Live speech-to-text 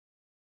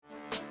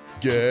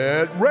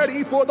Get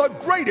ready for the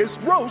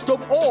greatest roast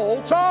of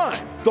all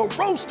time, the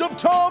Roast of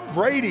Tom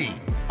Brady,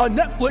 a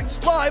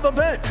Netflix live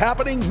event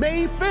happening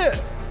May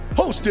 5th.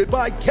 Hosted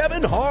by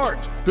Kevin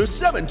Hart, the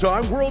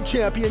 7-time world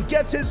champion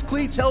gets his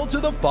cleats held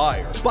to the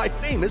fire by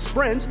famous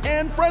friends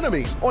and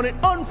frenemies on an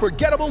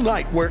unforgettable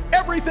night where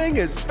everything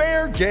is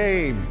fair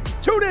game.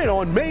 Tune in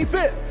on May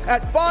 5th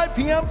at 5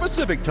 p.m.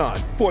 Pacific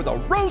time for the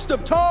Roast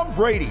of Tom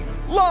Brady,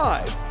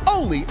 live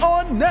only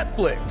on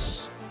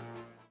Netflix.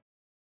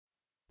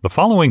 The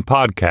following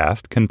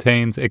podcast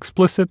contains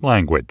explicit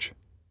language.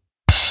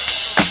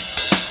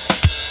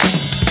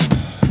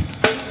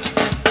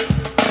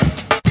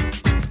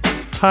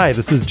 Hi,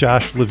 this is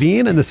Josh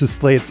Levine, and this is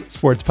Slate's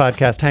sports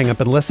podcast Hang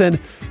Up and Listen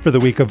for the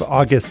week of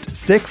August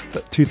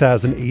 6th,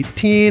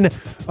 2018.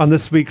 On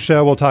this week's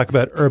show, we'll talk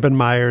about Urban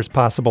Meyer's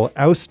possible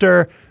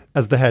ouster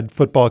as the head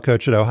football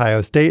coach at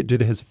Ohio State due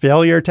to his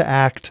failure to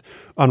act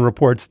on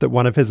reports that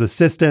one of his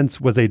assistants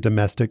was a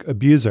domestic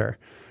abuser.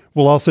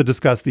 We'll also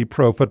discuss the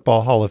Pro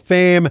Football Hall of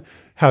Fame,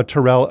 how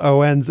Terrell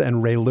Owens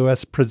and Ray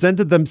Lewis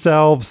presented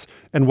themselves,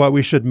 and what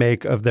we should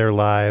make of their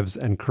lives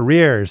and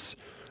careers.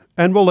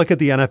 And we'll look at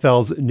the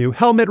NFL's new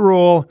helmet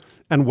rule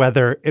and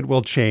whether it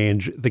will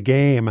change the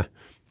game.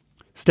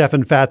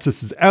 Stefan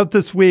Fatsis is out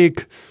this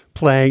week,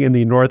 playing in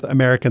the North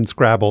American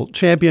Scrabble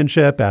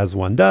Championship, as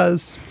one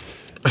does.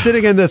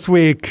 Sitting in this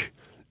week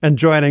and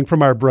joining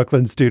from our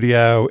Brooklyn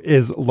studio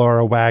is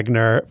Laura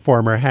Wagner,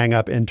 former Hang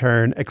Up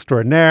intern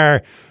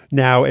extraordinaire,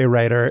 now a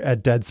writer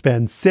at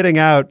Deadspin, sitting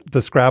out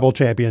the Scrabble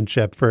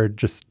Championship for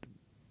just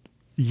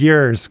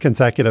years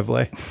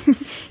consecutively.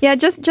 Yeah,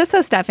 just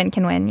so Stefan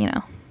can win, you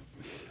know.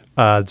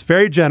 It's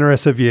very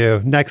generous of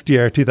you. Next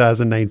year,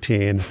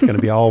 2019, it's going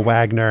to be all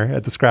Wagner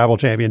at the Scrabble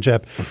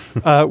Championship.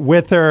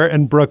 With her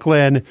in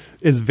Brooklyn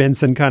is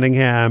Vincent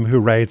Cunningham, who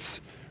writes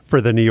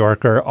for The New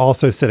Yorker,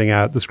 also sitting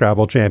out the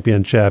Scrabble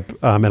Championship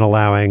and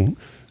allowing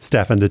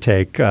Stefan to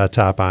take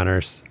top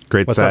honors.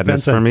 Great What's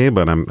sadness up, for me,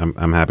 but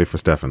I'm happy for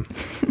Stefan.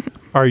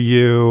 Are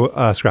you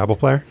a Scrabble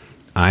player?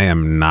 I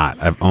am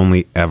not. I've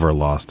only ever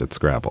lost at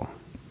Scrabble.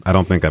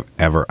 I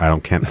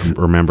can't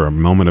remember a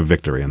moment of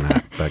victory in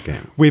that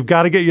game. We've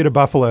got to get you to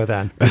Buffalo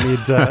then.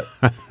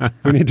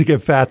 We need to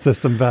give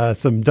Fatsis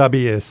some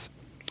W's.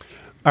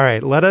 All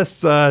right, let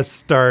us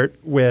start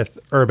with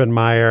Urban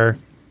Meyer.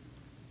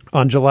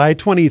 On July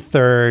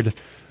 23rd,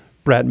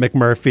 Brett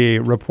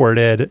McMurphy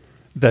reported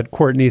that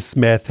Courtney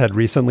Smith had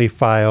recently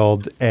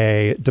filed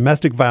a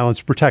domestic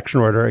violence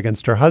protection order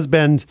against her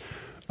husband,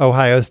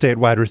 Ohio State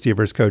wide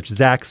receivers coach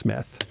Zach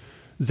Smith.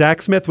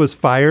 Zach Smith was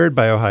fired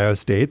by Ohio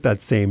State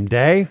that same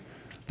day.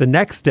 The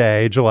next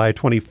day, July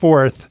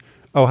 24th,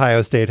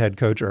 Ohio State head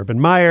coach Urban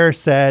Meyer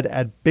said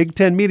at Big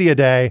Ten Media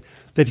Day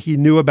that he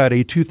knew about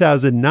a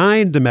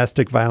 2009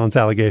 domestic violence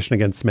allegation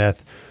against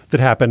Smith that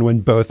happened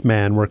when both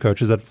men were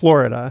coaches at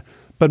Florida.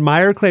 But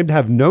Meyer claimed to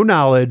have no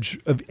knowledge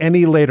of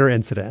any later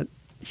incident.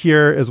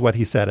 Here is what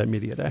he said at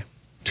Media Day.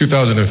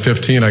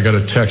 2015, I got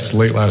a text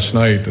late last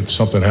night that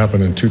something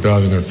happened in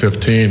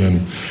 2015, and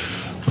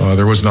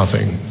there was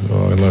nothing,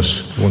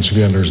 unless, once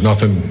again, there's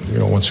nothing.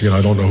 Once again,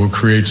 I don't know who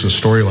creates a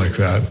story like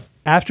that.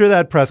 After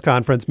that press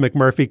conference,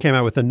 McMurphy came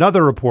out with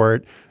another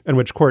report in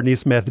which Courtney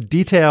Smith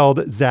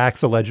detailed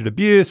Zach's alleged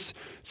abuse,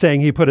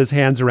 saying he put his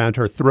hands around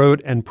her throat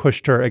and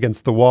pushed her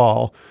against the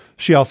wall.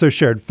 She also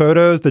shared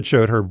photos that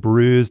showed her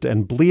bruised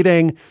and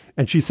bleeding,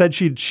 and she said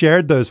she'd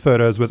shared those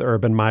photos with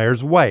Urban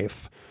Meyer's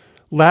wife.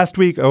 Last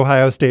week,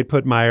 Ohio State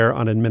put Meyer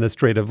on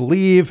administrative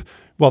leave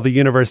while the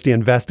university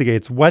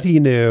investigates what he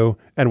knew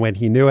and when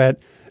he knew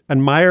it.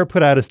 And Meyer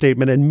put out a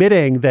statement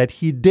admitting that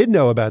he did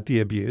know about the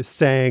abuse,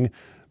 saying,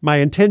 "My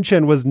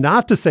intention was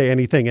not to say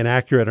anything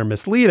inaccurate or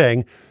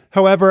misleading.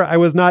 However, I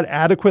was not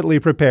adequately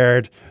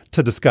prepared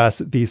to discuss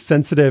these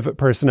sensitive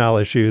personnel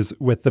issues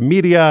with the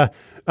media,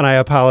 and I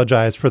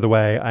apologize for the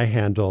way I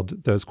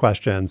handled those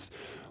questions."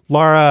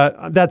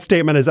 Laura, that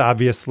statement is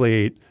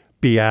obviously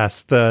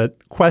BS. The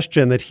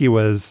question that he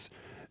was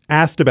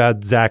asked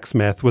about Zach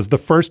Smith was the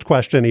first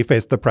question he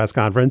faced at the press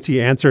conference.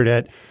 He answered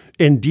it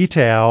in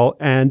detail,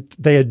 and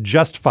they had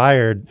just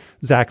fired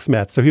Zach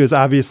Smith. So he was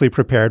obviously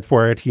prepared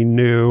for it. He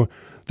knew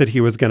that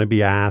he was going to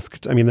be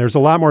asked. I mean, there's a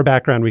lot more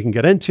background we can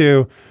get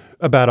into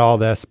about all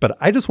this, but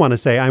I just want to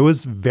say I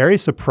was very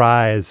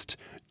surprised,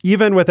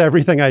 even with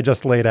everything I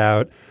just laid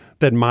out,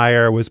 that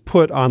Meyer was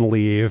put on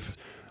leave.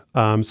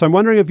 So I'm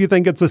wondering if you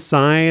think it's a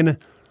sign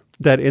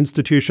that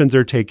institutions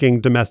are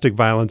taking domestic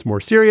violence more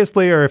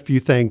seriously, or if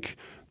you think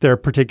there are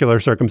particular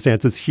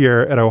circumstances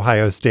here at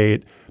Ohio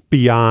State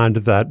beyond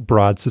that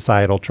broad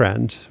societal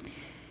trend.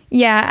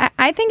 Yeah,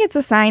 I think it's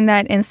a sign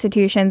that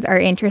institutions are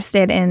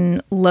interested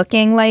in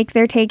looking like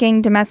they're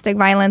taking domestic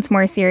violence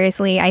more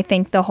seriously. I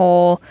think the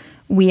whole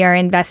we are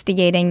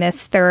investigating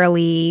this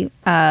thoroughly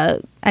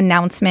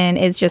announcement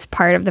is just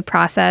part of the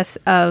process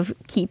of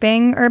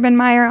keeping Urban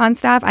Meyer on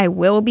staff. I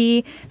will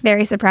be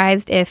very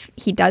surprised if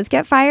he does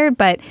get fired,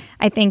 but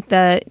I think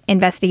the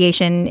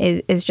investigation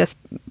is just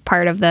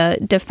part of the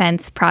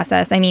defense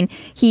process. I mean,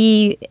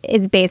 he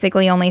is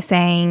basically only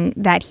saying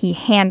that he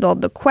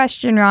handled the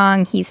question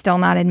wrong. He's still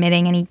not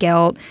admitting any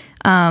guilt.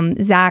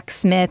 Zach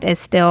Smith is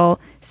still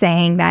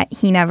saying that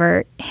he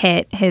never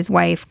hit his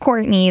wife,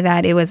 Courtney,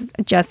 that it was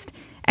just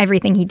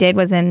everything he did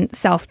was in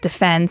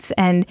self-defense.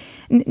 And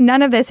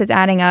none of this is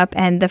adding up.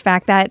 And the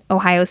fact that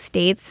Ohio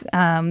State's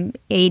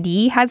AD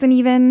hasn't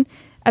even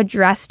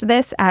addressed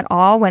this at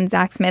all when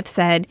Zach Smith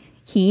said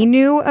he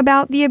knew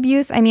about the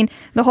abuse. I mean,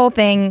 the whole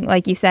thing,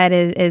 like you said,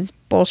 is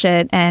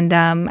bullshit. And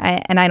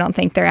I don't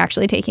think they're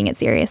actually taking it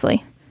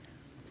seriously.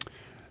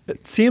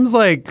 It seems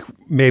like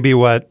maybe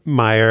what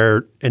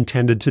Meyer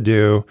intended to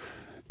do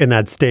in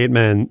that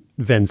statement,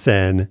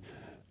 Vincent,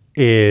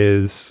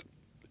 is,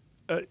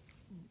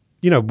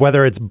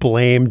 whether it's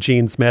blame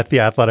Gene Smith, the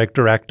athletic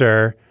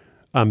director,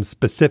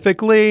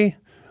 specifically,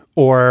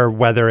 or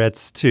whether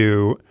it's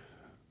to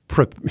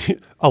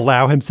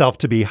allow himself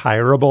to be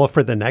hireable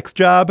for the next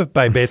job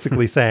by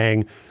basically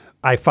saying,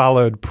 I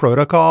followed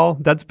protocol.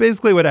 That's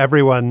basically what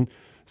everyone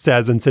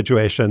says in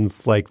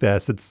situations like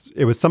this.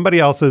 It was somebody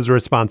else's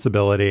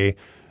responsibility.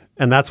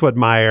 And that's what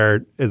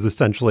Meyer is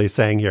essentially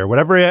saying here.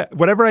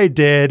 Whatever I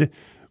did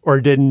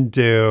or didn't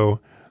do,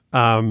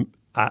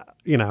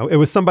 it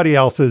was somebody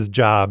else's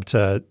job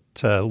to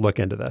look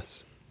into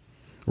this.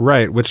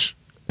 Right, which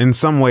in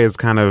some ways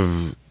kind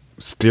of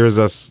steers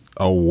us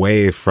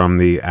away from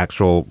the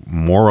actual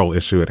moral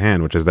issue at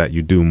hand, which is that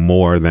you do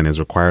more than is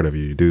required of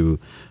you.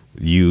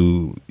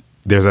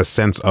 There's a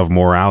sense of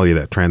morality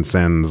that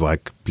transcends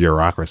like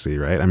bureaucracy,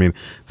 right? I mean,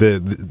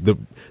 it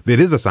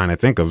is a sign, I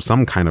think, of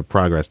some kind of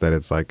progress that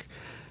it's like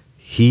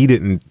he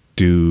didn't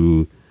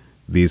do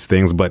these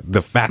things, but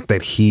the fact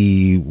that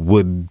he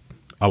would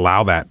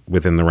allow that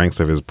within the ranks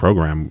of his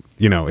program,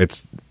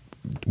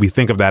 we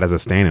think of that as a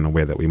stain in a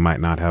way that we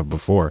might not have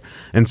before.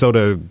 And so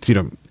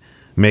to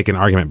make an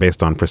argument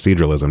based on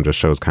proceduralism just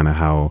shows kind of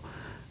how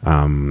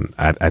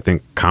I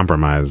think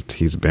compromised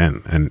he's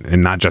been,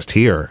 and not just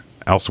here.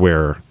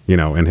 Elsewhere,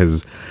 in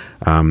his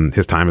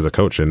time as a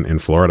coach in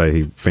Florida,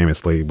 he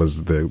famously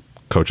was the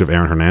coach of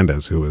Aaron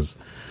Hernandez, who was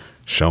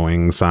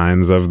showing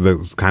signs of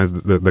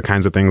the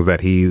kinds of things that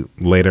he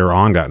later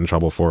on got in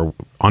trouble for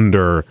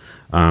under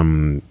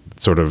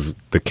sort of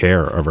the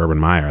care of Urban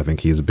Meyer. I think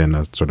he's been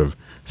a sort of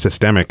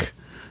systemic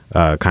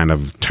kind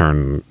of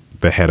turn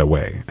the head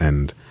away,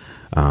 and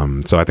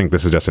so I think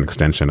this is just an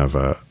extension of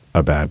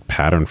a bad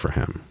pattern for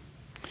him.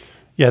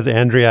 Yes,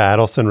 Andrea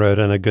Adelson wrote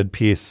in a good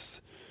piece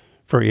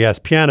for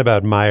ESPN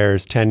about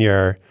Meyer's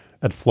tenure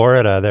at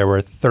Florida. There were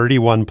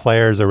 31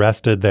 players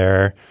arrested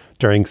there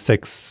during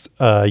 6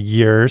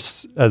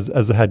 years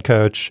as a head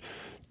coach,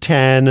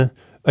 10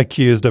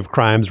 accused of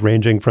crimes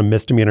ranging from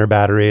misdemeanor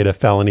battery to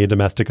felony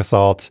domestic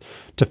assault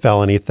to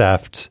felony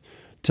theft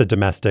to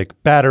domestic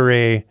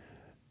battery.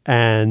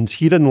 And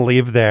he didn't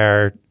leave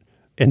there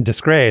in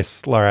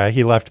disgrace, Laura.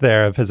 He left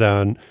there of his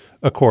own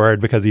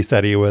accord because he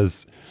said he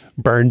was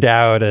burned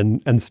out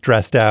and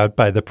stressed out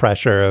by the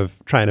pressure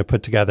of trying to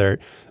put together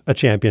a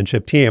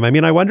championship team. I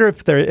mean, I wonder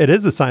if it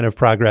is a sign of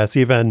progress,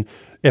 even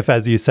if,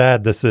 as you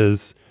said, this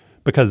is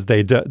because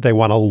they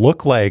want to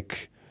look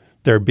like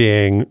they're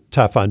being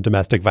tough on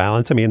domestic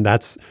violence. I mean,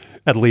 that's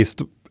at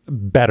least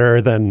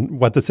better than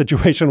what the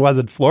situation was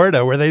at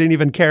Florida, where they didn't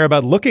even care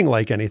about looking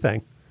like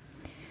anything.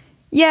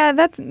 Yeah,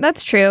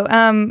 that's true.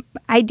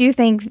 I do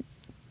think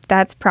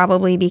that's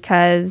probably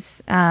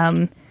because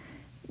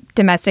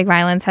domestic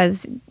violence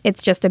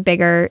it's just a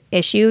bigger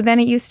issue than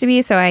it used to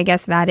be. So I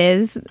guess that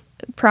is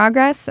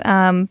progress.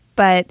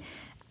 But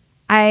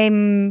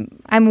I'm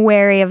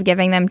wary of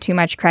giving them too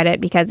much credit,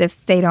 because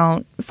if they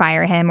don't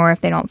fire him or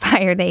if they don't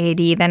fire the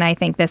AD, then I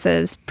think this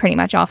is pretty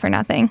much all for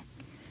nothing.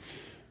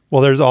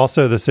 Well, there's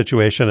also the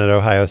situation at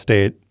Ohio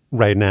State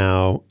right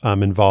now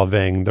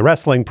involving the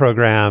wrestling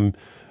program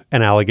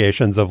and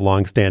allegations of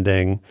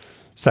longstanding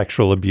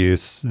sexual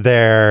abuse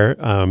there.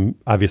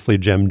 Obviously,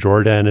 Jim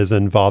Jordan is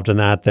involved in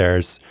that.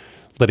 There's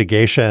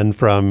litigation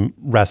from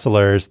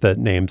wrestlers that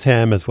names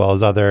him as well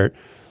as other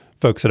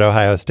folks at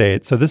Ohio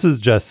State. So this is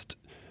just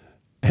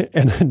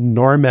an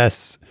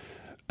enormous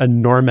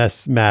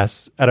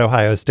mess at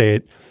Ohio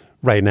State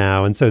right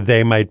now. And so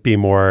they might be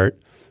more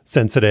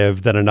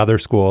sensitive than another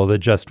school that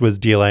just was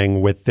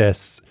dealing with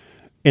this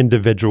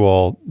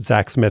individual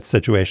Zach Smith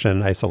situation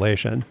in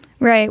isolation.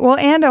 Right. Well,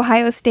 and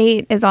Ohio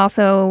State is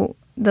also,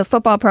 the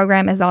football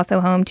program is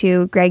also home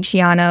to Greg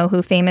Schiano,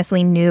 who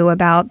famously knew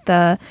about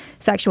the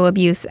sexual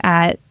abuse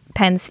at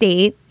Penn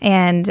State,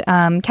 and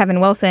Kevin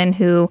Wilson,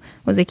 who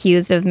was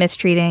accused of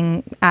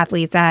mistreating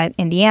athletes at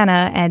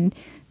Indiana, and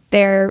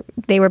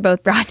they were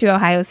both brought to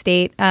Ohio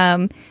State.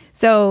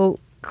 So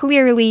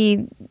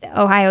clearly,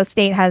 Ohio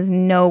State has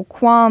no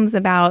qualms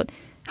about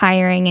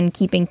hiring and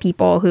keeping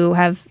people who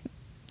have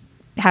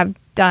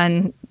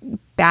done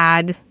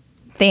bad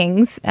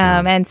things.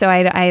 And so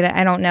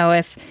I don't know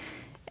if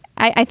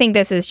I think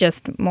this is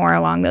just more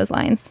along those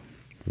lines.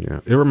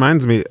 Yeah, it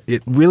reminds me,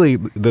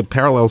 the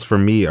parallels for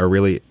me are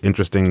really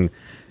interesting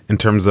in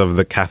terms of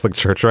the Catholic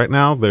Church right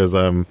now. There's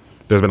been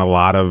a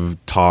lot of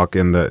talk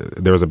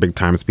there was a big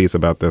Times piece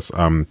about this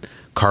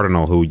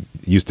cardinal who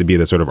used to be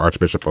the sort of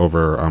archbishop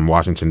over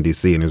Washington,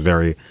 D.C., and he was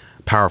very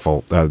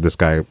powerful, this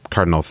guy,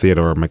 Cardinal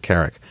Theodore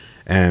McCarrick.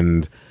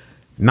 And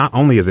not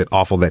only is it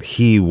awful that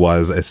he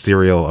was a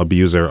serial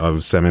abuser of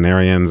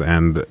seminarians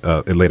and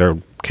it later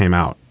came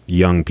out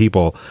young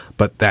people,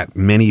 but that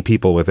many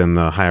people within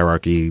the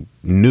hierarchy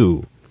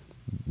knew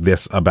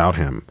this about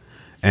him.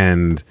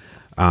 And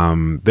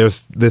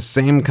there's this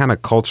same kind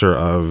of culture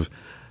of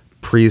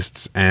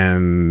priests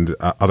and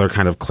other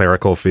kind of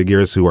clerical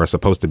figures who are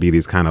supposed to be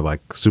these kind of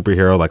like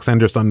superhero, like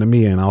send your son to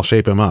me and I'll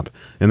shape him up,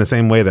 in the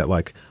same way that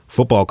like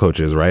football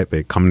coaches, right?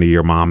 They come to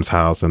your mom's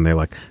house and they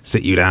like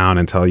sit you down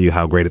and tell you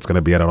how great it's going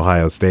to be at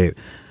Ohio State.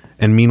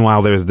 And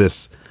meanwhile, there's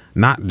this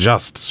not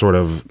just sort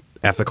of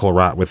ethical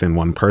rot within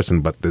one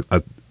person, but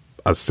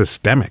a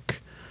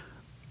systemic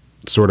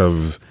sort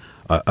of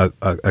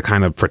a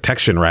kind of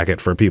protection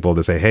racket for people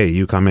to say, hey,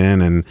 you come in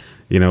and,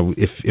 you know,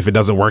 if it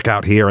doesn't work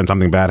out here and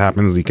something bad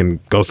happens, you can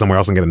go somewhere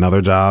else and get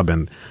another job.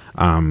 And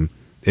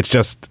it's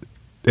just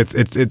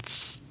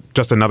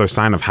another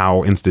sign of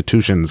how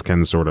institutions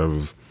can sort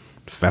of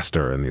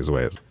fester in these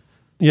ways.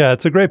 Yeah,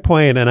 it's a great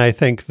point. And I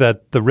think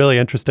that the really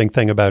interesting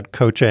thing about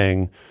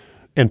coaching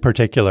in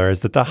particular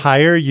is that the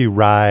higher you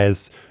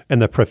rise in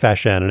the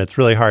profession, and it's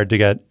really hard to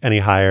get any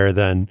higher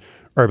than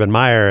Urban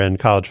Meyer in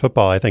college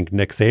football. I think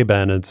Nick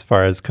Saban, as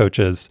far as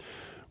coaches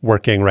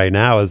working right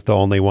now, is the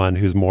only one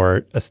who's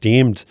more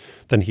esteemed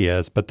than he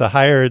is. But the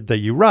higher that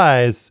you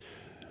rise,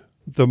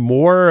 the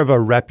more of a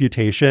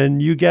reputation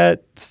you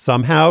get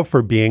somehow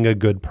for being a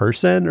good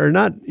person, or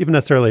not even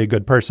necessarily a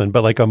good person,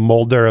 but like a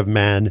molder of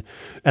men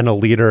and a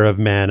leader of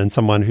men and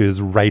someone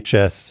who's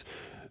righteous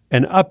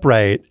and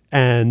upright.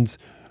 And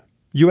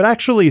you would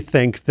actually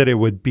think that it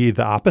would be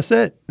the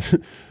opposite,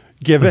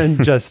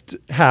 given just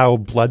how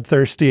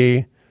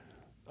bloodthirsty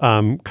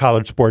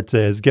college sports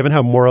is, given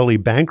how morally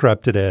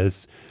bankrupt it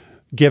is,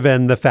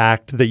 given the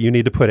fact that you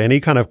need to put any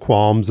kind of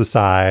qualms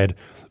aside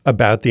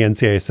about the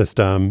NCAA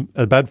system,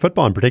 about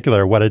football in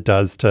particular, what it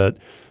does to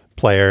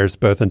players,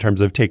 both in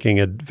terms of taking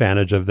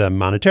advantage of them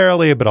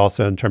monetarily, but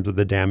also in terms of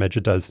the damage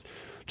it does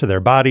to their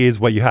bodies,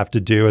 what you have to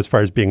do as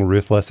far as being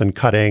ruthless and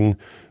cutting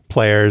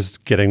players,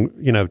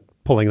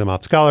 pulling them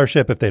off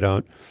scholarship if they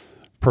don't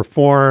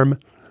perform.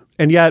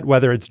 And yet,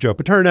 whether it's Joe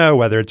Paterno,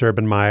 whether it's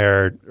Urban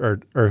Meyer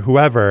or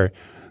whoever,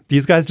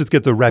 these guys just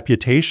get the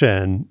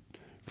reputation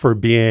for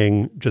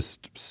being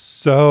just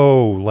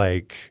so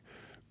like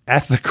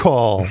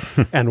ethical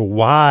and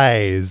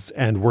wise,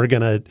 and we're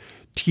going to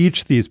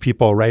teach these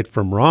people right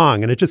from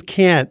wrong. And that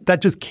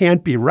just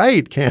can't be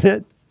right, can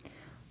it?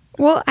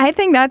 Well, I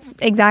think that's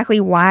exactly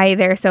why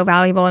they're so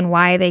valuable and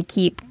why they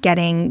keep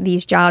getting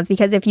these jobs,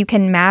 because if you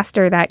can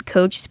master that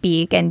coach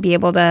speak and be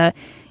able to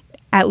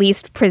at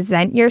least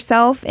present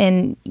yourself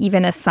in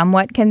even a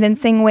somewhat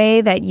convincing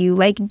way that you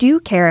do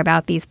care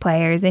about these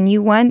players and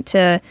you want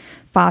to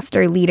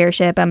foster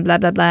leadership and blah,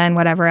 blah, blah, and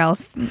whatever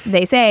else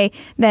they say,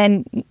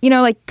 then,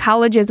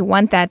 colleges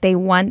want that. They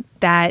want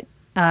that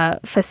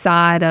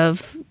facade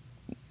of,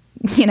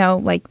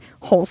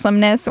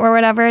 wholesomeness or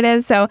whatever it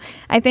is. So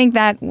I think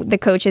that the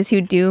coaches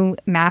who do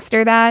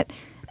master that,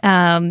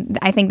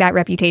 I think that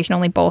reputation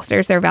only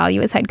bolsters their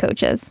value as head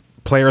coaches.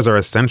 Players are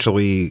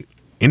essentially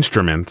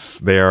instruments.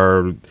 They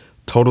are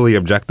totally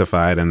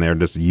objectified and they're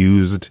just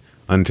used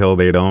until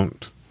they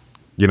don't,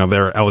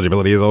 their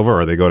eligibility is over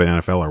or they go to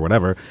NFL or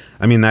whatever.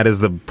 I mean, that is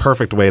the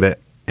perfect way to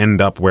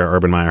end up where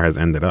Urban Meyer has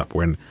ended up.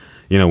 When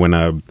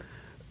a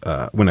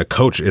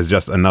coach is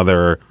just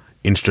another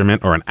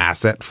instrument or an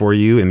asset for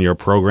you in your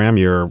program,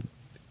 you're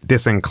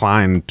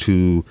disinclined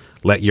to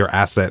let your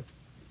asset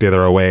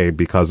dither away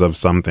because of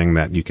something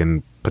that you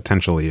can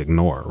potentially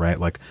ignore, right?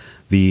 Like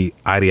the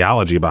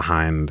ideology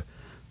behind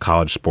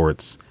college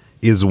sports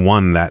is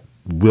one that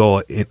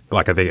will,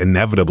 I think,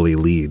 inevitably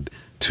lead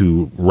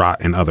to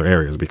rot in other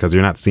areas because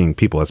you're not seeing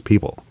people as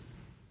people.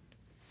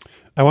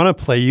 I want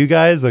to play you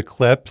guys a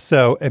clip.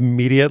 So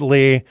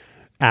immediately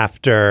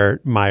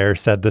after Meyer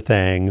said the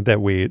thing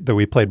that we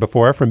played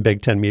before from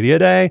Big Ten Media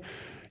Day,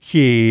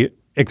 he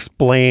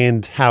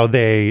explained how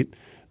they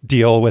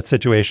deal with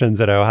situations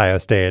at Ohio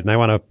State. And I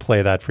want to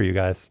play that for you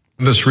guys.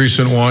 This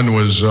recent one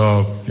was,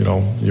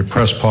 you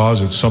press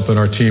pause. It's something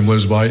our team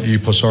lives by, E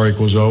plus R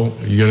equals O.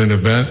 You get an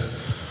event,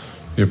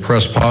 you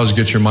press pause,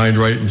 get your mind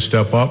right and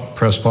step up.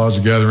 Press pause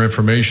to gather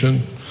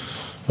information,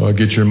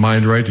 get your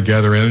mind right to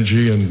gather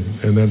energy, and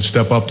then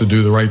step up to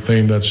do the right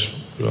thing. That's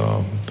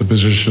the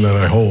position that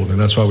I hold, and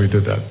that's why we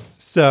did that.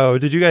 So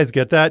did you guys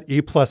get that?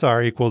 E plus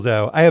R equals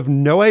O. I have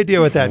no idea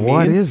what that means.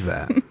 What is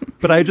that?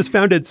 But I just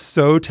found it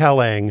so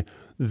telling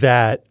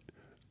that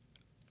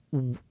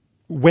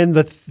when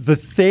the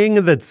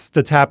thing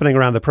that's happening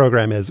around the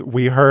program is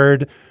we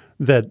heard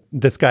that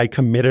this guy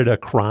committed a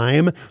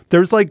crime,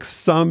 there's like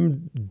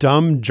some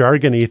dumb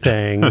jargony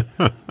thing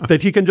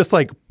that he can just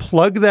like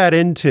plug that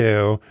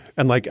into.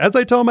 And like, as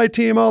I tell my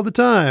team all the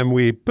time,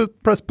 we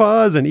press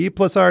pause and E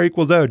plus R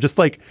equals O. Just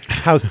like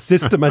how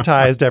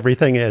systematized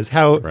everything is,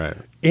 how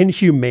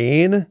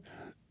inhumane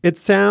it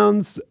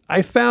sounds.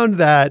 I found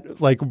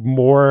that like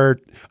more,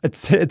 it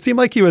seemed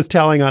like he was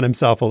telling on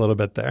himself a little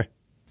bit there.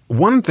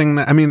 One thing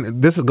that, I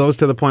mean, this goes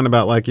to the point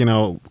about like, you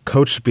know,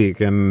 coach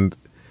speak, and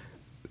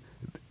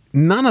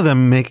none of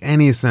them make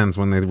any sense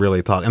when they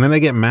really talk. And then they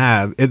get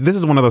mad. This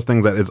is one of those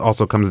things that it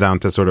also comes down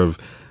to sort of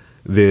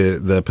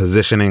the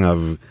positioning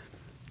of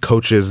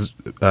coaches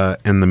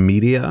in the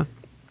media,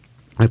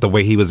 like the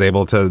way he was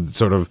able to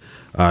sort of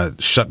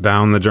shut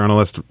down the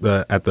journalist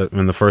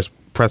in the first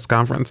press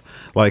conference.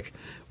 Like,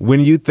 when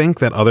you think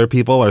that other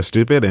people are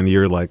stupid and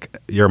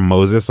you're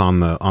Moses on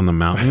the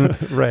mountain,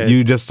 right.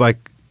 You just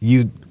like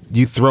you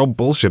throw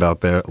bullshit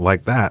out there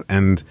like that,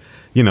 and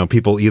you know,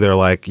 people either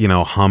like, you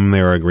know, hum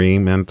their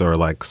agreement or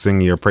like sing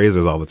your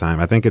praises all the time.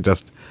 I think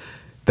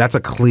that's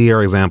a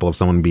clear example of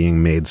someone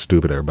being made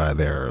stupider by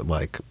their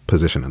like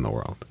position in the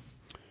world.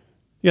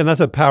 Yeah, and that's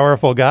a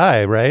powerful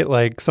guy, right?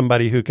 Like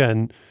somebody who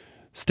can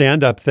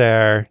stand up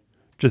there,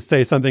 just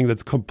say something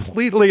that's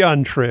completely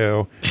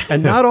untrue.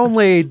 And not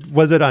only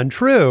was it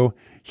untrue,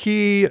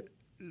 he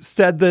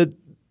said that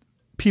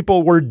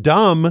people were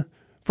dumb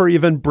for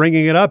even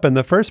bringing it up in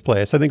the first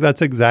place. I think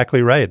that's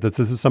exactly right. That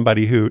this is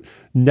somebody who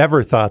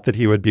never thought that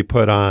he would be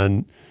put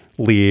on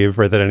leave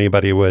or that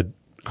anybody would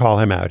call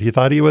him out. He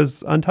thought he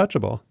was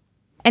untouchable.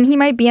 And he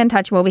might be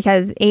untouchable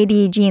because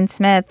AD Gene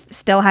Smith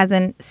still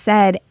hasn't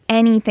said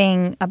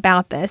anything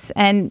about this.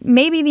 And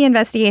maybe the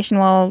investigation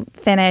will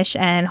finish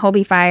and he'll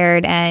be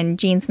fired and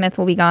Gene Smith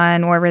will be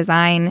gone or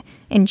resign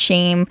in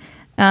shame.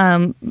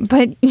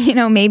 But, you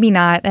know, maybe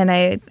not. And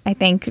I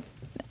think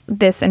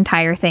this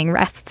entire thing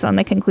rests on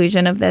the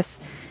conclusion of this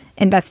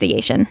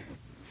investigation.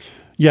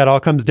 Yeah, it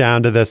all comes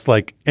down to this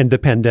like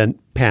independent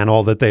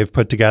panel that they've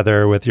put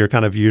together with your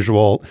kind of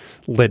usual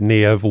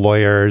litany of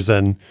lawyers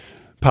and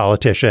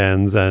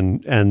politicians,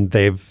 and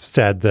they've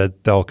said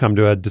that they'll come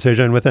to a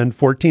decision within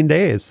 14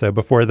 days. So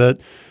before the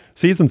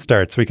season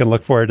starts, we can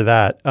look forward to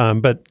that.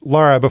 But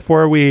Laura,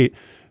 before we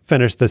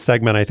finish this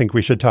segment, I think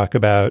we should talk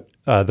about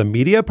the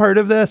media part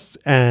of this.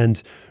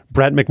 And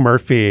Brett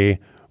McMurphy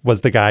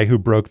was the guy who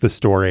broke the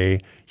story.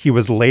 He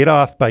was laid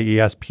off by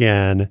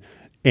ESPN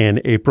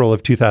in April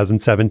of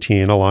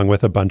 2017, along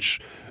with a bunch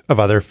of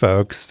other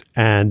folks.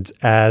 And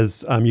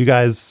as you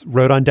guys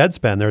wrote on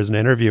Deadspin, there was an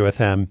interview with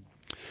him.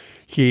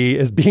 He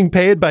is being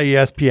paid by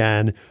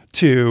ESPN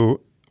to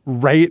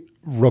write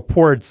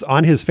reports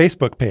on his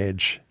Facebook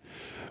page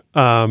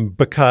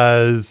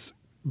because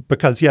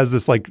he has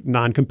this like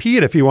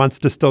non-compete. If he wants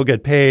to still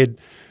get paid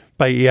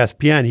by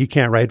ESPN, he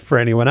can't write for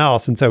anyone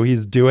else. And so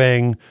he's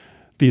doing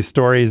these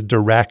stories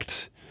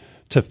direct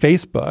to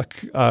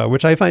Facebook,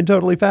 which I find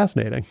totally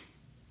fascinating.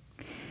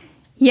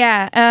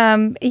 Yeah.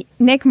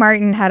 Nick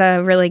Martin had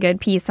a really good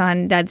piece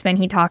on Deadspin.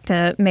 He talked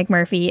to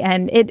McMurphy,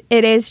 and it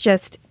is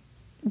just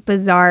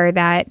bizarre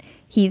that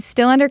he's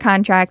still under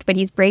contract, but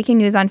he's breaking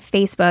news on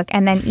Facebook,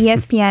 and then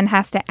ESPN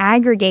has to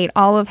aggregate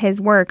all of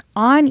his work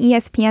on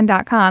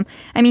ESPN.com.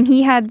 I mean,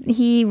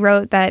 he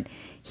wrote that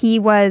he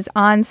was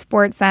on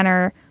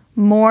SportsCenter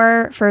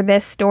more for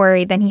this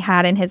story than he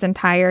had in his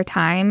entire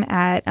time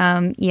at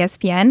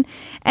ESPN.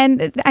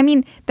 And I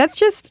mean, that's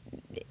just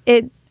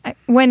it.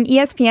 When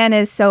ESPN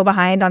is so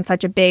behind on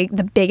such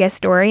the biggest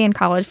story in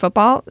college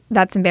football,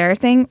 that's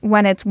embarrassing.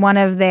 When it's one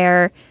of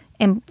their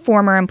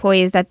former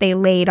employees that they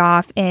laid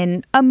off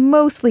in a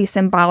mostly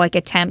symbolic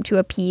attempt to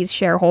appease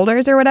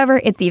shareholders or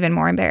whatever, it's even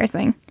more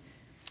embarrassing.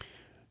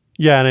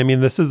 Yeah, and I mean,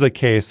 this is a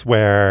case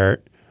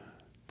where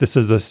this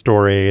is a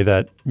story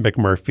that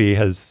McMurphy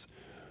has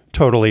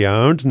totally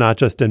owned, not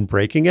just in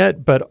breaking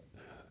it, but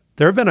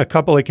there have been a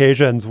couple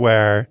occasions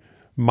where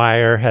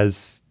Meyer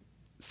has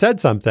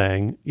said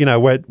something. You know,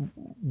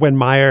 when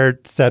Meyer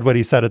said what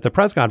he said at the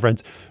press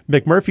conference,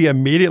 McMurphy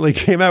immediately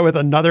came out with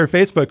another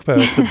Facebook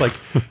post that's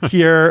like,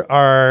 here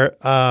are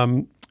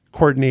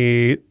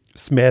Courtney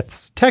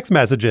Smith's text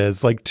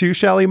messages, like to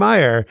Shelly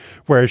Meyer,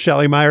 where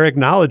Shelly Meyer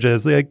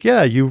acknowledges, like,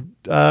 yeah,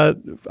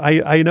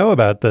 I know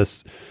about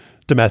this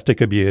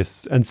domestic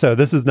abuse. And so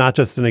this is not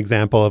just an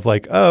example of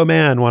like, oh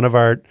man, one of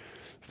our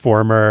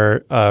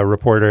former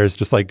reporters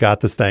just like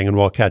got this thing and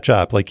we'll catch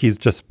up. Like he's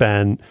just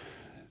been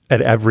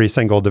at every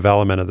single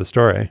development of the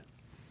story.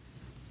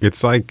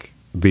 It's like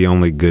the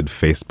only good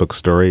Facebook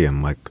story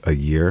in like a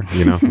year,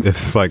 you know?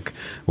 It's like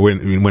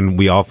when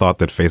we all thought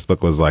that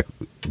Facebook was like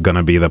going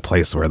to be the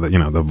place where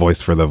the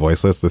voice for the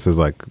voiceless, this is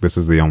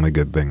the only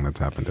good thing that's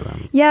happened to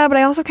them. Yeah, but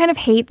I also kind of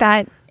hate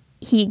that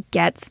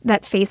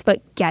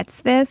Facebook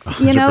gets this,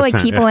 you know,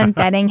 like people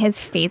embedding his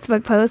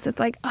Facebook posts. It's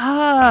like,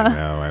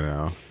 I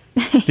know.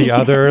 The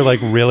other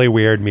like really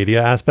weird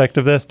media aspect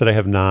of this that I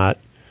have not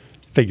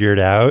figured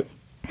out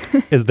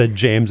is that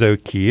James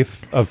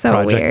O'Keefe of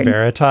Project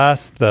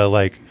Veritas, the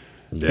like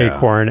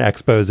Acorn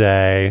expose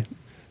guy,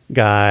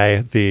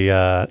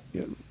 the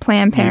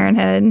Planned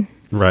Parenthood.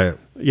 Right.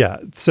 Yeah.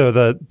 So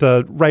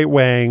the right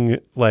wing,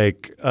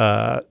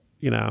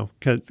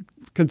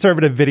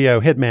 conservative video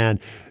hitman,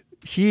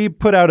 he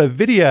put out a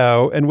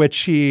video in which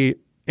he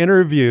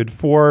interviewed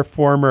 4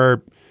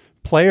 former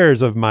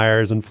players of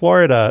Meyer's in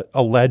Florida,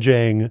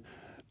 alleging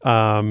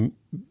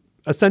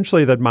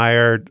essentially that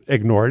Meyer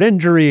ignored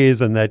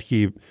injuries and that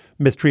he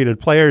mistreated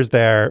players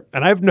there.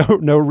 And I have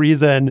no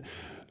reason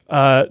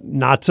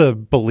not to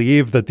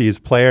believe that these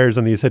players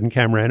in these hidden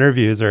camera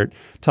interviews are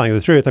telling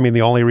the truth. I mean,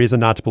 the only reason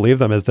not to believe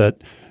them is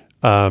that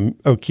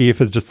O'Keefe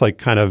has just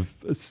kind of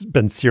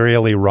been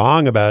serially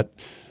wrong about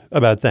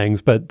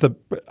things. But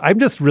I'm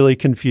just really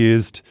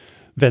confused,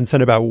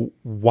 Vincent, about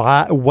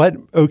what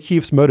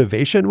O'Keefe's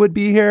motivation would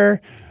be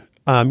here.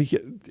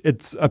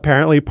 It's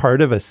apparently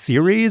part of a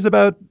series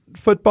about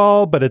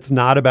football, but it's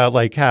not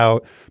about how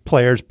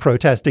players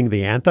protesting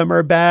the anthem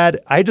are bad.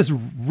 I just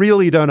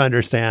really don't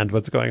understand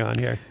what's going on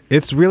here.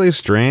 It's really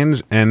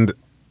strange, and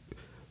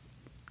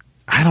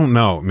I don't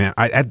know, man.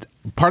 I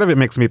part of it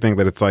makes me think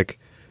that it's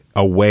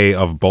a way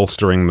of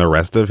bolstering the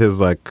rest of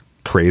his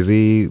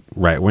crazy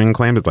right-wing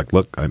claims. It's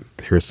look,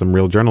 here's some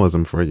real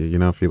journalism for you.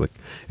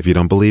 If you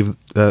don't believe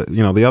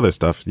the other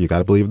stuff, you got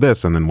to believe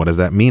this. And then what does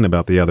that mean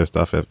about the other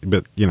stuff?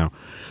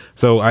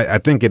 So I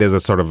think it is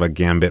a sort of a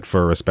gambit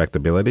for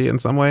respectability in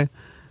some way,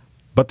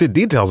 but the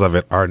details of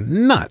it are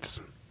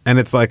nuts. And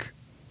it's I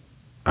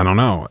don't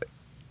know.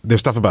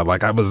 There's stuff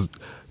about I was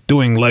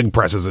doing leg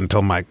presses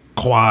until my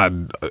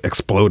quad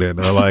exploded,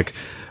 or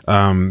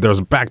there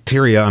was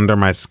bacteria under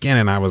my skin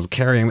and I was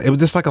carrying. It was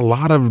just a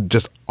lot of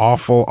just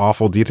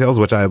awful details,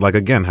 which I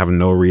again have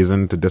no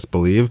reason to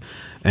disbelieve,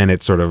 and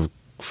it sort of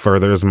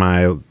furthers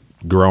my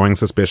growing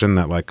suspicion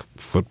that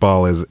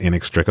football is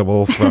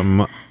inextricable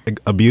from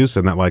abuse,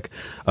 and that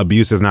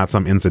abuse is not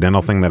some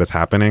incidental thing that is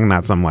happening,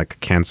 not some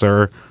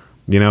cancer,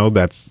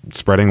 that's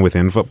spreading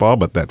within football,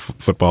 but that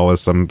football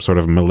is some sort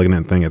of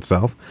malignant thing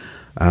itself.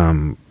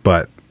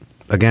 But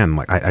again,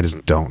 I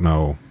just don't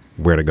know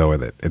where to go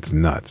with it. It's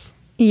nuts.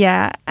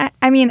 Yeah.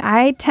 I mean,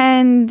 I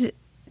tend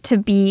to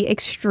be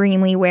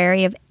extremely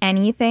wary of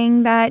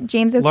anything that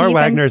James O'Keefe... Laura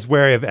Wagner's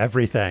wary of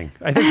everything.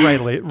 I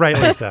think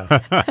rightly so.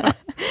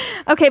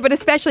 Okay, but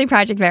especially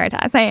Project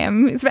Veritas. I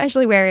am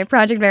especially wary of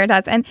Project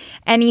Veritas and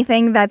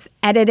anything that's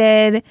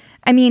edited.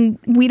 I mean,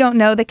 we don't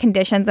know the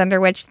conditions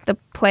under which the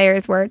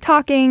players were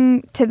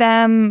talking to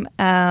them.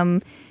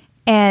 But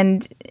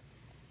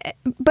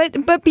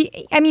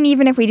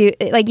even if we do,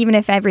 even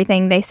if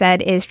everything they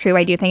said is true,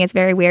 I do think it's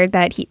very weird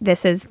that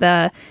this is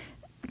the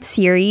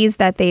series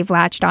that they've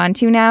latched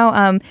onto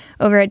now.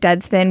 Over at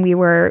Deadspin, we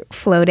were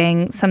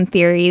floating some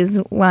theories.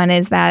 One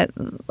is that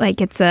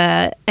it's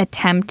a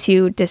attempt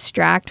to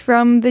distract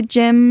from the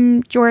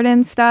Jim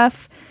Jordan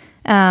stuff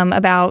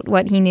about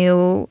what he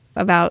knew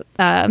about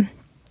the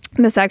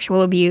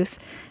sexual abuse.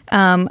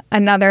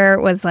 Another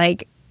was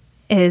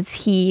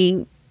is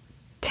he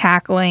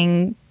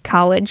tackling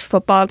college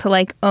football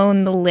to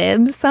own the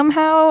libs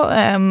somehow?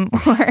 I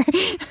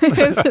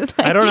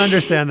don't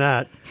understand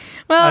that.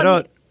 Well, I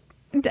don't.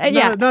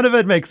 Yeah. None of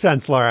it makes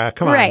sense, Laura.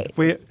 Come on. Right.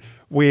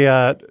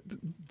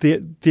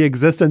 The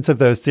existence of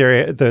those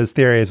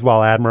theories,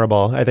 while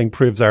admirable, I think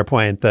proves our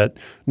point that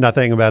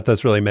nothing about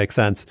this really makes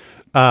sense.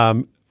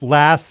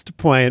 Last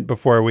point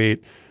before we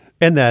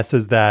end this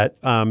is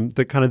that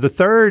the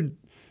third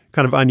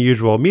kind of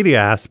unusual media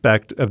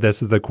aspect of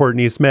this is that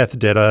Courtney Smith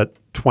did a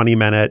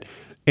 20-minute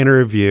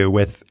interview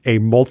with a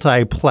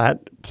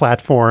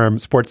multi-platform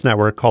sports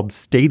network called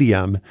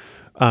Stadium,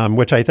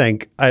 which I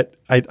think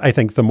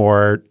the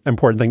more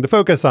important thing to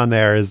focus on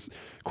there is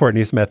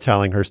Courtney Smith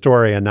telling her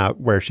story and not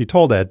where she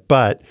told it.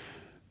 But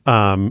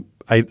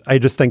I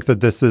just think that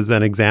this is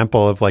an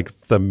example of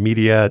the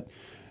media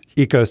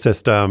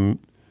ecosystem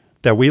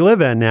that we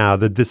live in now,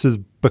 that this has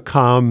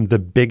become the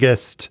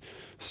biggest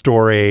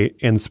story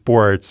in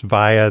sports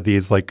via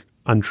these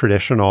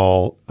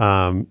untraditional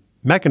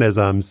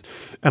mechanisms.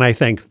 And I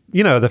think,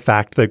 the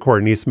fact that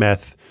Courtney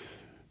Smith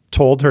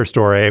told her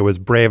story, was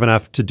brave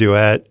enough to do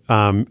it.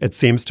 It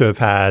seems to have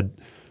had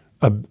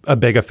a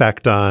big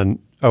effect on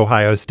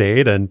Ohio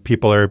State, and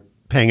people are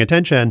paying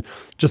attention.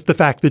 Just the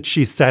fact that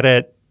she said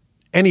it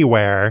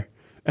anywhere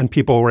and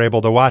people were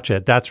able to watch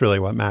it, that's really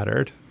what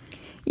mattered.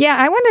 Yeah,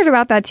 I wondered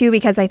about that too,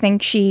 because I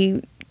think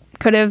she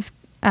could have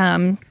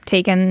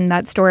taken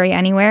that story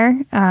anywhere.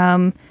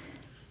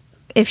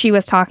 If she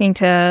was talking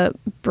to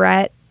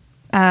Brett,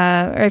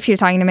 or if she was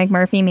talking to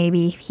McMurphy,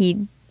 maybe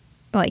he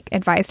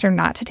advised her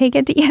not to take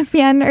it to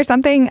ESPN or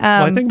something.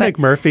 Well, I think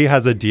McMurphy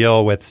has a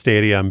deal with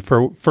Stadium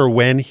for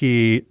when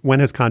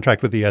his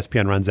contract with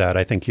ESPN runs out.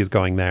 I think he's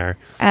going there.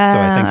 So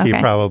I think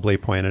he probably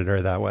pointed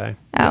her that way.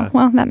 Oh,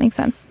 well, that makes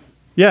sense.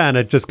 Yeah, and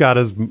it just got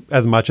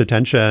as much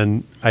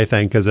attention, I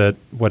think, as it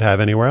would have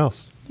anywhere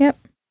else. Yep.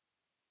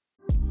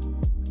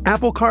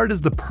 Apple Card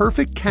is the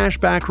perfect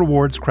cashback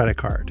rewards credit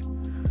card.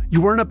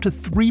 You earn up to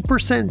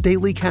 3%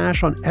 daily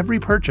cash on every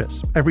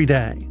purchase every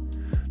day.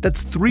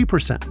 That's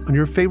 3% on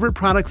your favorite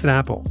products at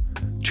Apple,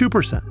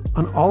 2%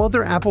 on all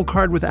other Apple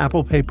Card with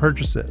Apple Pay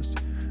purchases,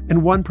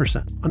 and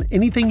 1% on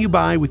anything you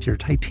buy with your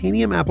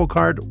titanium Apple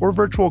Card or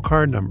virtual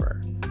card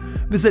number.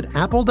 Visit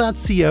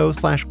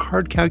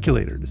apple.co/card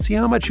calculator to see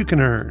how much you can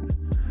earn.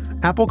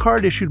 Apple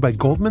Card issued by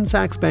Goldman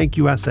Sachs Bank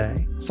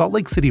USA, Salt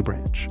Lake City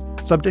branch.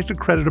 Subject to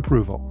credit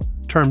approval.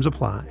 Terms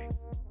apply.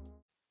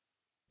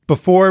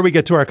 Before we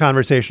get to our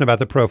conversation about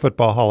the Pro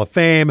Football Hall of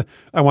Fame,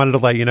 I wanted to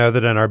let you know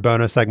that in our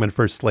bonus segment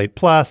for Slate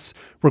Plus,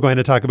 we're going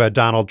to talk about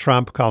Donald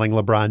Trump calling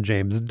LeBron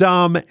James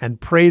dumb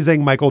and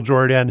praising Michael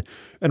Jordan,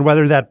 and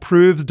whether that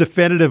proves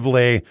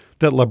definitively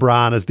that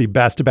LeBron is the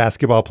best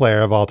basketball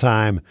player of all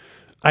time.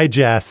 I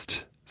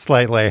jest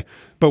slightly,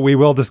 but we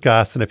will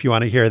discuss. And if you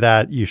want to hear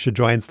that, you should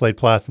join Slate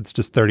Plus. It's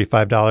just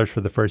 $35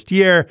 for the first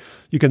year.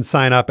 You can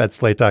sign up at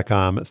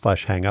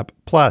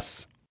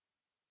slate.com/hangupplus.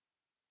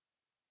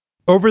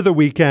 Over the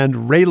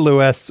weekend, Ray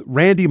Lewis,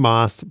 Randy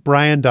Moss,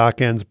 Brian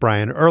Dawkins,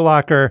 Brian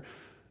Urlacher,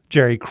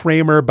 Jerry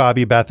Kramer,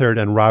 Bobby Beathard,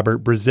 and Robert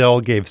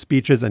Brazil gave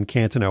speeches in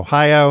Canton,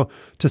 Ohio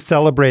to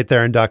celebrate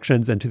their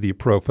inductions into the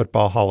Pro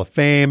Football Hall of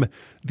Fame.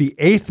 The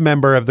 8th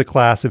member of the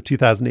class of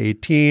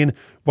 2018,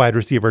 wide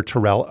receiver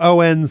Terrell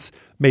Owens,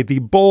 made the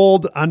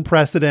bold,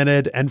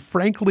 unprecedented, and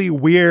frankly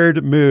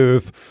weird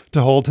move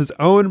to hold his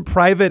own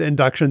private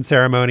induction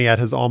ceremony at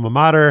his alma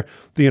mater,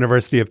 the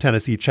University of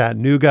Tennessee,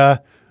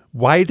 Chattanooga.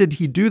 Why did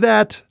he do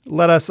that?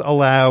 Let us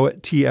allow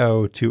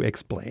T.O. to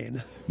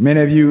explain. Many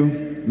of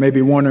you may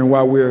be wondering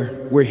why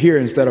we're here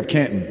instead of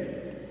Canton.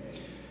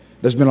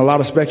 There's been a lot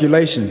of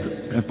speculation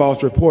and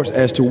false reports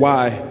as to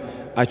why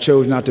I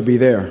chose not to be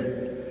there.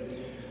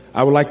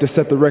 I would like to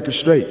set the record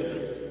straight.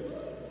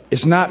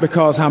 It's not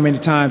because how many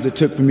times it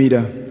took for me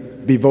to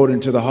be voted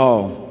into the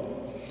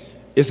hall.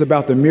 It's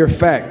about the mere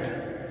fact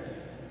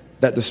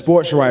that the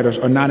sports writers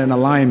are not in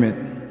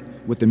alignment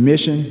with the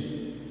mission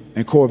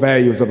and core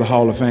values of the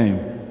Hall of Fame.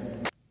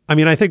 I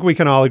mean, I think we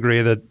can all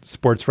agree that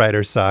sports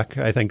writers suck.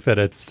 I think that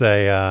it's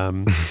the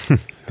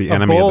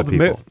enemy of the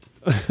people.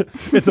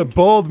 It's a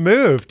bold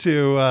move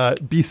to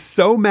be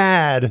so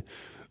mad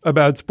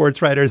about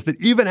sports writers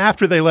that even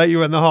after they let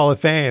you in the Hall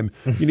of Fame,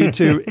 you need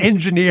to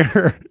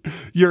engineer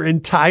your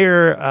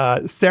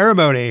entire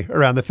ceremony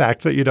around the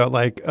fact that you don't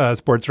like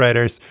sports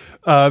writers.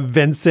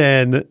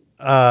 Vincent,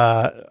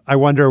 I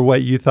wonder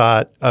what you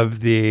thought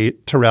of the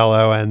Terrell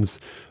Owens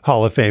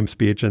Hall of Fame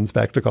speech and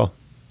spectacle.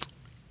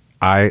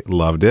 I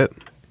loved it.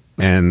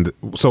 And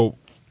so,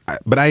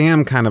 but I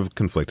am kind of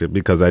conflicted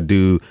because I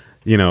do,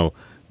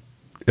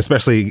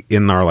 especially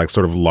in our like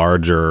sort of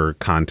larger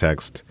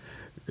context,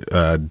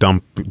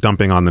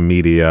 dumping on the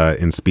media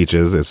in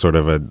speeches is sort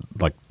of a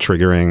like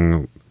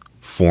triggering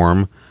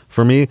form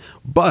for me.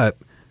 But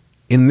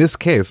in this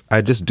case,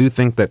 I just do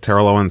think that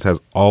Terrell Owens has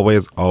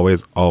always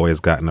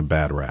gotten a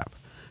bad rap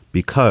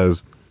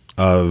because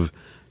of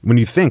when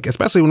you think,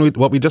 especially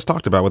what we just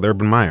talked about with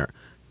Urban Meyer,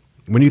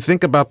 when you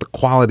think about the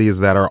qualities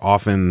that are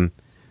often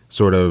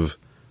sort of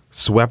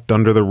swept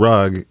under the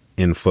rug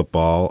in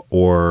football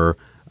or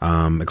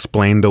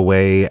explained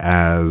away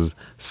as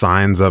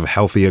signs of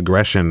healthy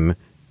aggression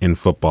in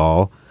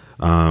football,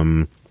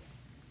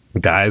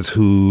 guys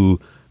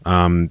who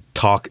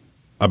talk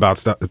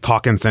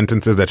in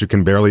sentences that you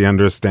can barely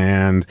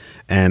understand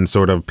and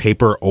sort of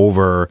paper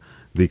over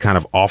the kind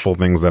of awful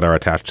things that are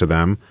attached to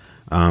them.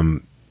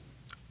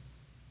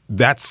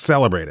 That's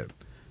celebrated.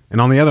 And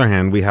on the other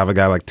hand, we have a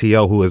guy like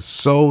T.O. who is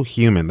so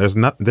human. There's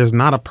not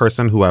a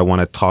person who I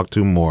want to talk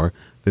to more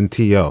than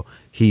T.O.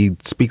 He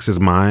speaks his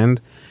mind.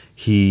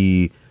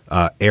 He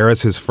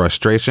airs his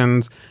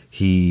frustrations.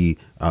 He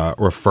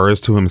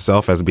refers to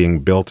himself as being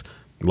built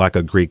like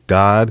a Greek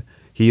god.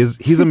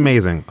 He's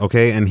amazing.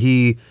 Okay. And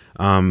he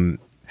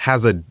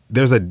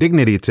there's a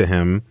dignity to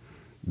him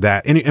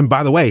that, and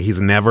by the way,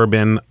 he's never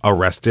been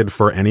arrested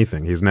for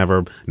anything.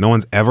 No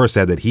one's ever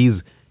said that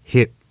he's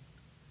hit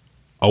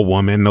a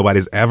woman.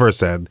 Nobody's ever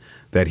said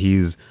that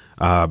he's,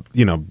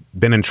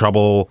 been in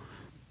trouble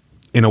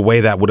in a way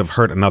that would have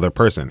hurt another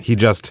person. He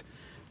just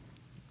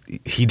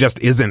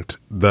isn't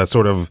the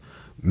sort of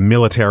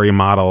military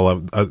model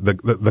of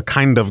the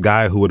kind of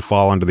guy who would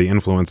fall under the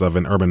influence of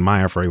an Urban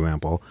Meyer, for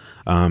example,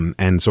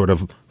 and sort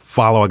of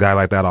follow a guy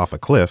like that off a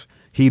cliff.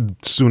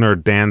 He'd sooner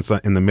dance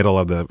in the middle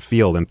of the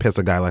field and piss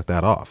a guy like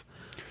that off.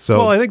 So,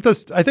 well, I think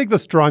the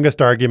strongest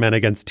argument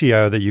against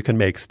T.O. that you can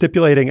make,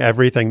 stipulating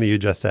everything that you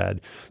just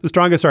said, the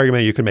strongest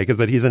argument you can make is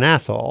that he's an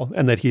asshole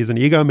and that he's an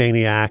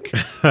egomaniac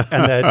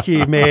and that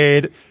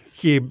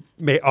he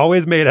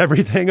always made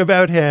everything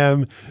about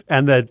him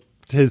and that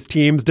his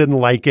teams didn't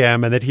like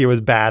him and that he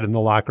was bad in the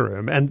locker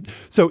room. And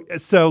so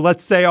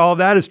let's say all of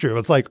that is true.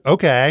 It's like,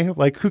 okay,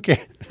 like who can?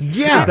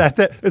 Yeah.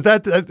 Is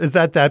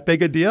that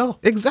big a deal?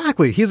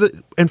 Exactly.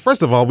 And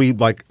first of all,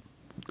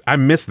 I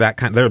miss that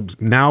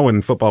kind. Now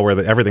in football where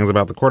everything's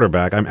about the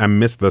quarterback, I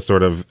miss the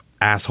sort of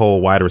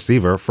asshole wide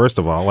receiver. First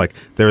of all, like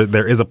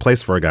there is a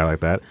place for a guy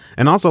like that,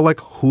 and also like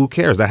who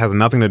cares? That has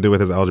nothing to do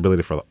with his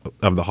eligibility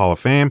of the Hall of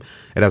Fame.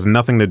 It has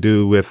nothing to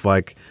do with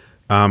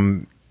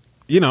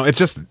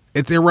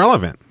it's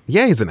irrelevant.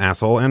 Yeah, he's an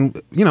asshole,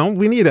 and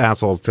we need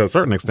assholes to a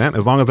certain extent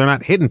as long as they're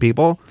not hitting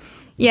people.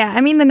 Yeah,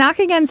 I mean, the knock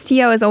against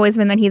T.O. has always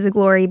been that he's a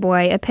glory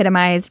boy,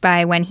 epitomized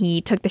by when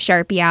he took the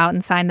Sharpie out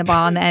and signed the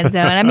ball in the end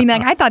zone. I mean,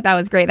 like, I thought that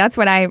was great. That's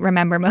what I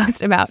remember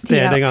most about T.O.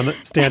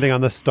 Standing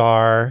on the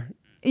star.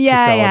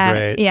 Yeah, to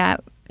celebrate. yeah,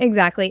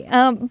 exactly.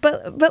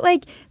 But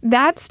like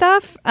that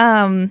stuff.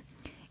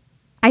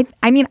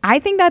 I mean, I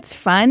think that's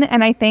fun,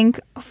 and I think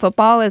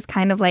football is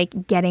kind of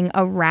like getting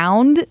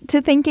around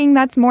to thinking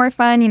that's more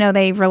fun. You know,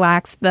 they've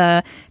relaxed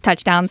the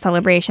touchdown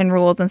celebration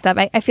rules and stuff.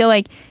 I feel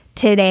like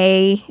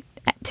today's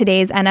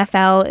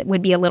NFL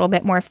would be a little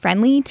bit more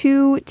friendly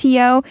to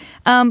T.O.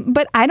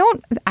 But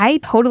I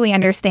totally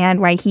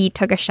understand why he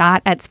took a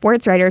shot at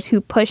sports writers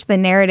who pushed the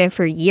narrative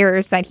for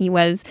years that he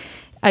was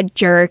a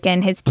jerk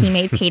and his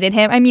teammates hated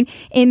him. I mean,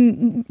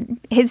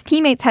 his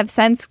teammates have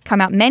since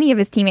come out. Many of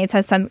his teammates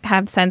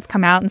have since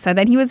come out and said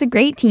that he was a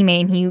great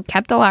teammate and he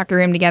kept the locker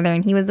room together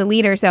and he was the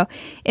leader. So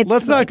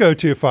let's not go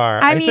too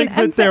far. I think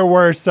that there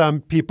were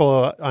some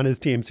people on his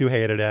teams who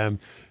hated him.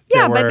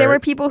 Yeah, but there were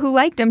people who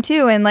liked him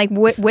too. And like,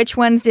 which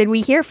ones did we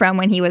hear from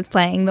when he was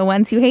playing? The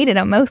ones who hated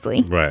him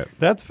mostly. Right.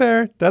 That's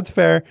fair.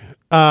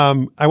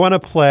 I want to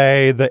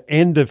play the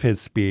end of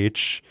his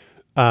speech.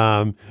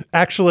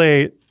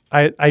 Actually,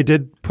 I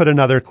did put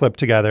another clip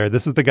together.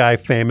 This is the guy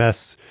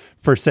famous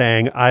for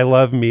saying, "I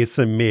love me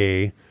some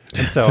me."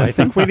 And so I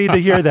think we need to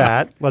hear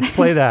that. Let's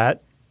play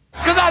that.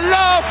 Because I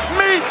love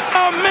me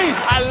some me.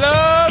 I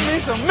love me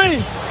some me.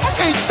 I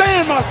can't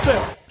stand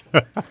myself.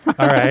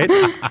 All right.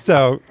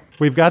 So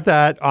we've got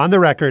that on the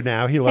record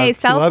now.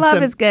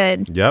 Self-love is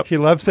good. Yep. He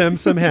loves him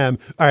some him.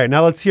 All right.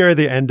 Now let's hear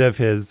the end of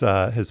his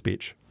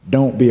speech.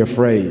 Don't be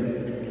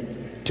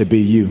afraid to be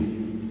you.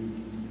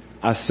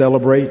 I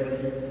celebrate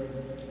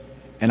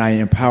and I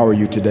empower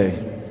you today.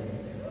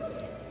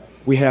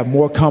 We have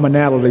more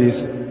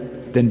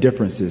commonalities than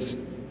differences.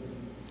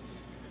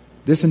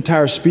 This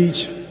entire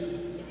speech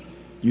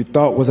you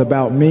thought was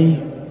about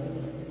me,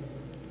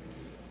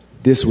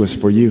 this was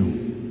for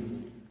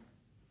you.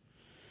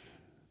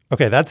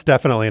 Okay, that's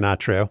definitely not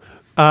true.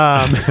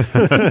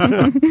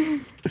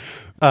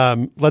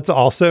 Let's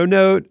also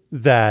note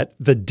that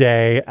the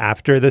day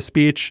after the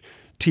speech,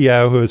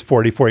 T.O., who is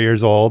 44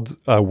 years old,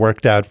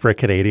 worked out for a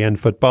Canadian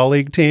Football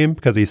League team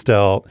because he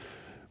still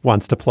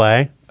wants to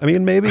play. I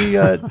mean, maybe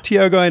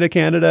T.O. going to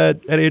Canada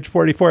at age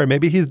 44,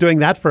 maybe he's doing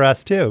that for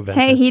us too, Vincent.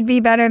 Hey, he'd be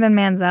better than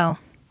Manziel.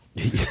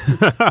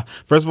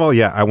 First of all,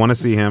 yeah, I want to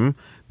see him.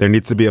 There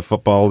needs to be a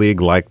football league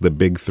like the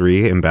Big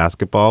Three in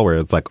basketball where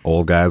it's like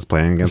old guys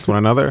playing against one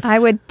another. I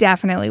would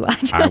definitely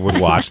watch that. I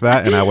would watch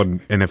that,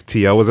 and if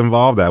T.O. was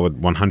involved, I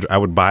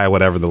would buy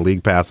whatever the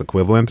League Pass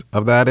equivalent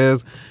of that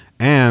is.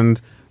 And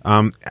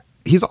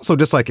he's also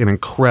just like an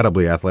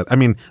incredibly athletic. I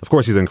mean, of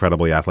course, he's an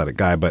incredibly athletic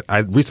guy, but I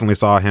recently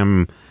saw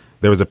him.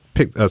 There was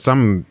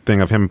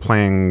something of him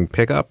playing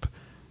pickup,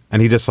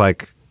 and he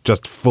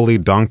just fully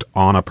dunked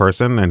on a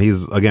person, and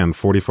he's again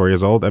 44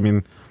 years old. I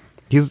mean,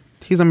 he's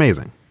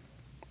amazing.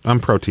 I'm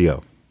pro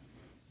T.O.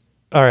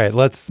 All right,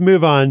 let's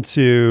move on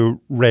to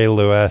Ray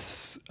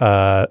Lewis.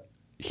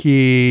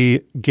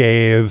 He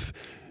gave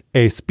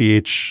a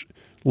speech,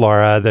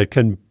 Laura, that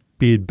can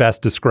be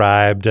best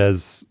described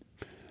as,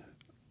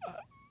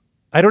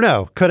 I don't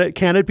know,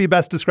 can it be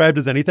best described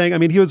as anything? I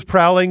mean, he was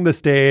prowling the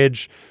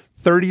stage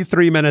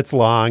 33 minutes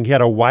long. He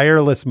had a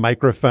wireless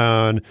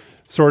microphone,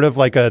 sort of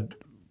like a,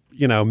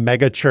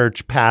 mega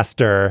church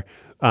pastor.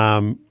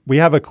 We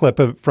have a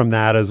clip from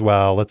that as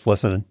well. Let's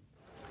listen.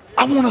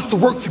 I want us to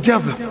work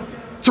together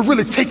to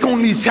really take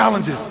on these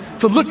challenges,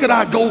 to look at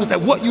our goals, at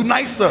what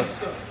unites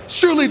us.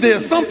 Surely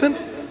there's something.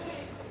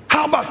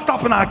 How about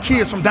stopping our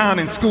kids from dying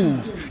in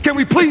schools? Can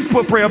we please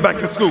put prayer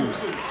back in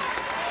schools?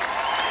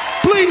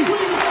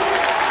 Please.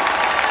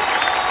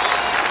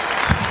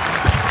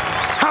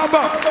 How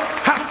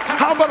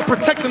about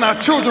protecting our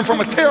children from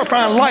a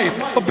terrifying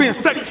life of being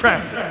sex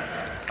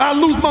trafficked? I'd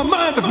lose my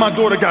mind if my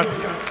daughter got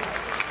to.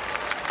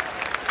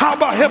 How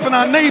about helping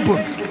our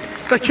neighbors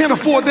that can't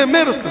afford their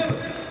medicine?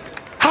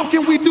 How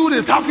can we do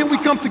this? How can we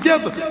come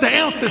together? The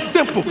answer is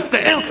simple. The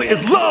answer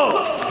is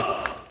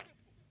love.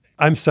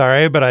 I'm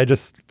sorry, but I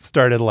just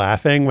started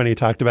laughing when he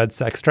talked about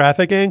sex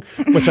trafficking,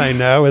 which I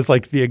know is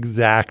like the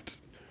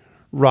exact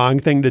wrong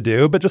thing to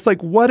do. But just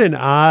like what an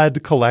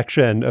odd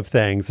collection of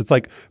things. It's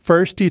like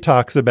first he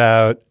talks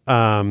about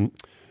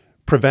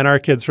prevent our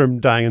kids from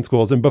dying in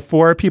schools. And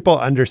before people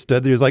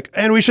understood, he was like,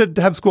 and we should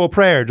have school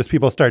prayer. Just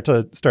people start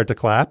to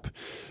clap.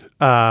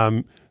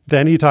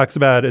 Then he talks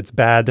about it's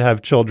bad to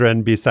have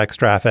children be sex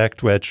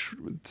trafficked, which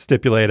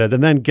stipulated,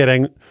 and then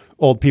getting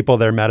old people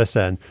their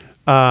medicine.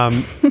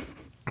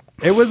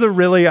 It was a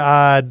really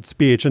odd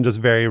speech and just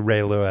very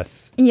Ray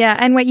Lewis. Yeah,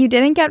 and what you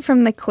didn't get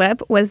from the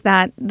clip was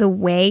that the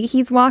way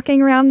he's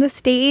walking around the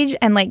stage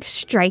and like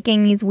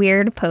striking these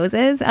weird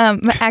poses.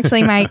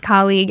 Actually, my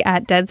colleague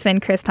at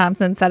Deadspin, Chris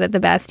Thompson, said it the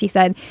best. He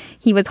said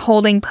he was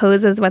holding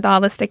poses with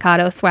all the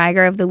staccato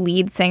swagger of the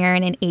lead singer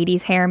in an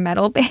 80s hair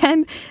metal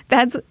band.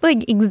 That's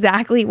like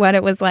exactly what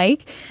it was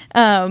like.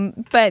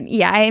 But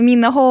yeah, I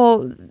mean,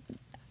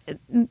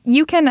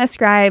 you can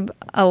ascribe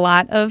a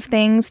lot of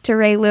things to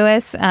Ray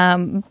Lewis,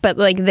 but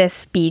like this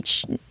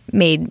speech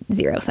made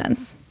zero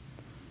sense.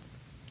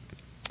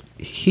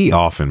 he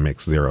often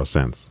makes zero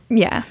sense.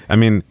 Yeah. I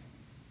mean,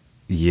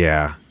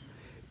 yeah.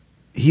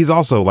 He's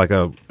also like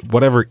a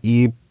whatever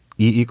E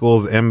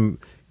equals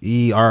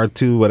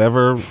MER2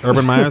 whatever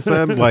Urban Meyer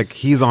said. Like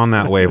he's on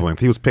that wavelength.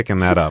 He was picking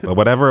that up.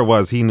 Whatever it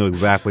was, he knew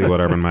exactly what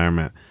Urban Meyer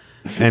meant.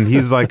 And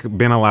he's like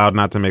been allowed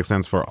not to make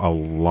sense for a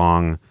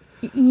long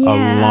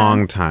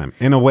time.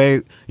 In a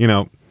way, you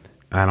know,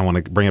 I don't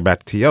want to bring it back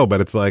to T.O.,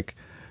 but it's like,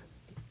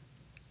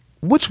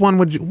 which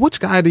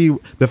guy do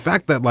you, the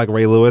fact that like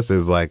Ray Lewis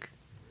is like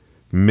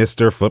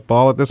Mr.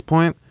 Football at this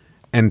point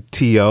and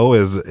T.O.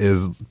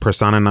 is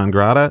persona non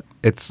grata,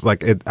 it's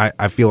like,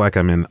 I feel like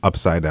I'm in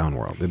upside down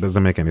world. It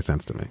doesn't make any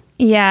sense to me.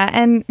 Yeah.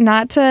 And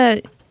not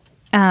to,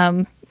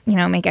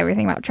 make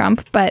everything about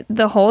Trump, but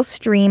the whole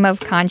stream of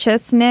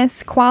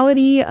consciousness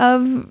quality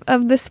of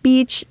the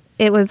speech,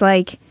 it was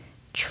like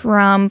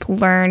Trump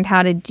learned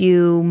how to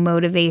do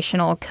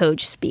motivational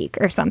coach speak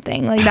or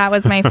something. Like that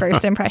was my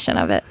first impression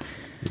of it.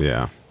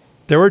 Yeah.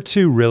 There were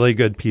two really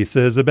good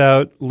pieces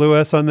about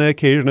Lewis on the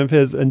occasion of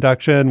his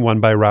induction, one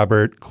by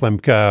Robert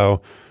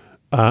Klimko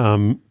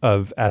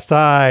of SI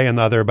and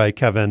the other by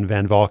Kevin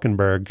Van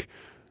Valkenburg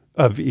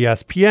of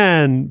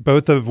ESPN,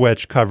 both of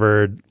which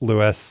covered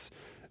Lewis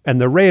and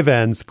the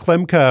Ravens.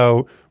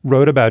 Klimko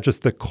wrote about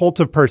just the cult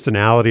of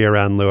personality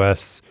around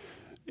Lewis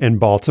in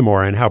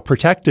Baltimore and how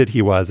protected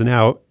he was and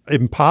how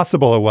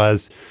impossible it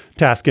was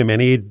to ask him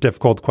any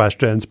difficult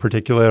questions,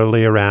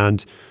 particularly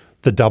around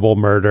the double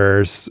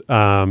murders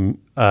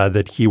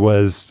that he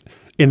was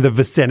in the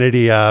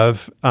vicinity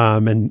of,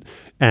 and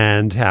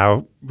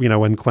how,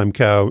 when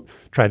Klimko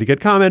tried to get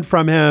comment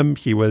from him,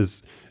 he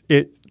was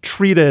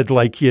treated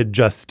like he had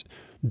just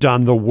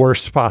done the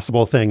worst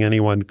possible thing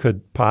anyone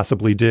could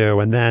possibly do.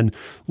 And then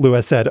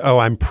Lewis said, "Oh,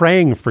 I'm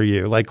praying for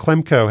you," like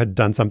Klimko had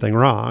done something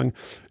wrong.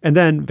 And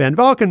then Van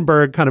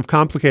Valkenburg kind of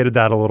complicated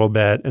that a little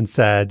bit and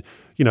said,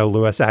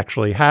 Lewis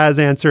actually has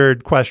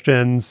answered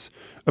questions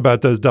about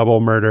those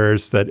double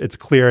murders, that it's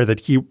clear that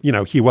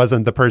he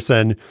wasn't the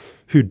person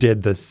who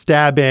did the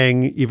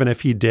stabbing, even if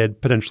he did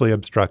potentially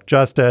obstruct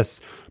justice.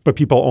 But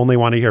people only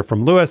want to hear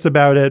from Lewis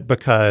about it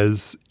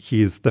because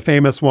he's the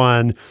famous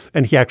one.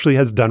 And he actually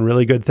has done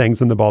really good things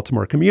in the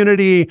Baltimore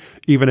community,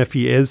 even if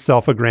he is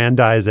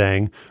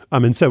self-aggrandizing.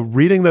 And so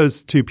reading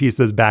those two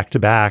pieces back to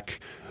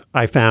back,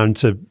 I found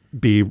to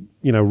be,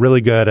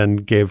 really good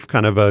and gave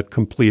kind of a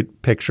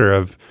complete picture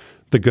of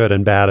the good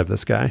and bad of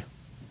this guy.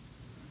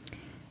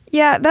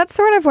 Yeah, that's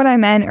sort of what I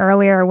meant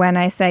earlier when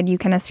I said you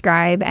can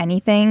ascribe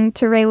anything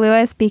to Ray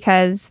Lewis,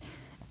 because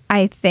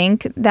I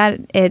think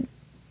that it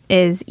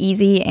is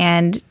easy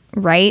and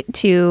right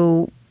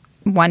to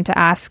want to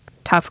ask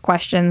tough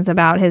questions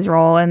about his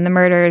role in the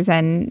murders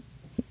and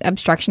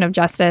obstruction of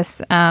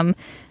justice.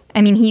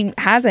 He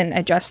hasn't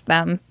addressed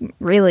them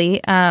really,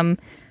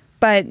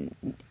 but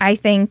I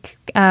think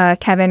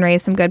Kevin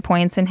raised some good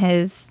points in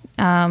his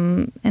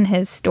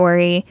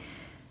story.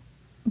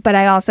 But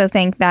I also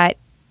think that,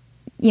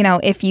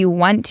 if you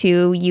want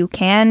to, you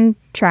can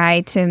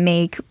try to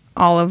make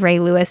all of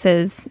Ray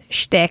Lewis's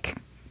shtick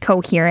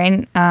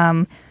coherent.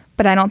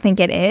 But I don't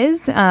think it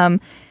is.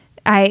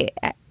 I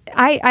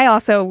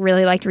also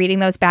really liked reading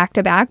those back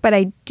to back, but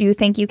I do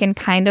think you can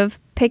kind of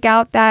pick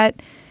out that,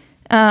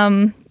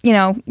 Kevin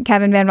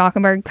Van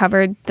Valkenburg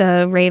covered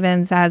the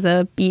Ravens as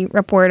a beat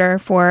reporter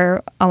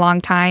for a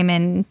long time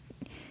and,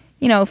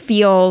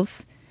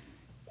 feels...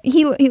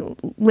 He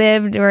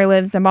lived or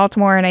lives in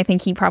Baltimore, and I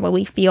think he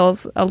probably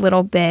feels a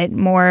little bit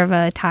more of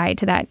a tie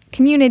to that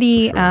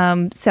community.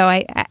 Sure. So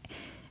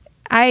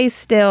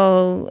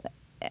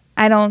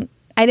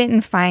I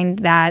didn't find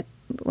that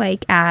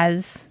like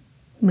as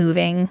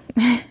moving,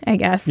 I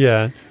guess.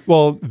 Yeah.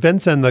 Well,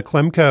 Vincent, the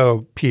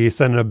Klimko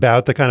piece and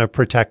about the kind of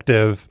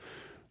protective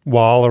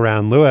wall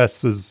around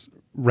Lewis is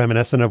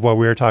reminiscent of what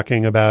we were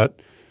talking about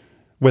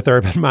with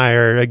Urban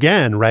Meyer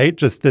again, right?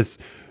 Just this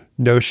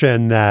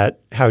notion that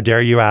how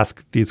dare you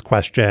ask these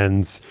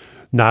questions?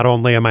 Not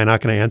only am I not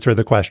going to answer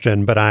the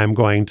question, but I'm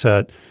going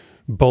to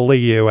bully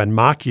you and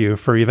mock you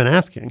for even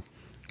asking.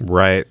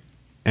 Right.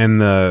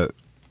 And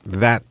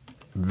that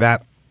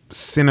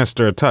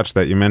sinister touch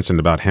that you mentioned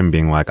about him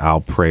being like,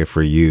 "I'll pray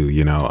for you,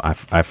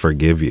 I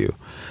forgive you,"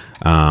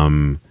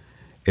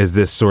 is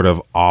this sort of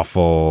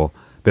awful.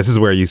 This is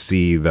where you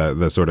see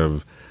the sort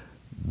of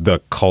the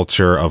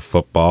culture of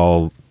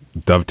football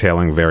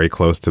dovetailing very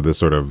close to the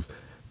sort of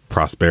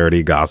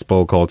prosperity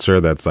gospel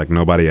culture that's like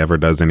nobody ever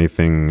does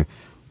anything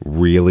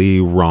really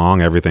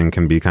wrong. Everything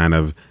can be kind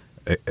of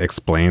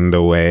explained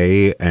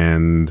away.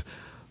 And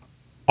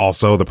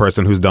also the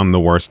person who's done the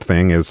worst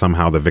thing is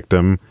somehow the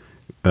victim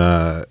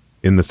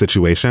in the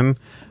situation.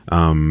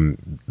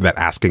 That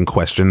asking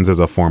questions is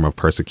a form of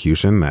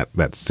persecution,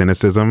 that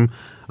cynicism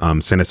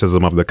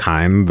of the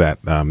kind that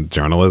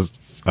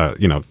journalists,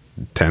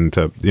 tend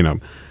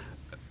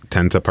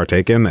to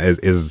partake in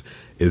is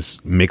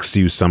makes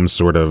you some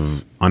sort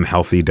of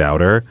unhealthy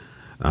doubter.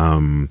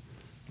 The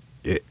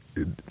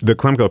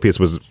Klimko piece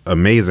was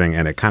amazing,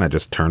 and it kind of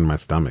just turned my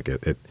stomach.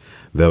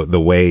 The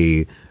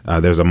way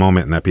there's a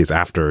moment in that piece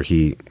after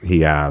he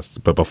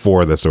asked, but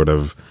before the sort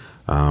of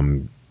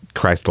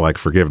Christ-like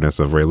forgiveness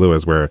of Ray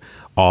Lewis, where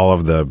all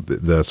of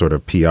the sort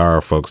of PR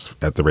folks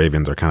at the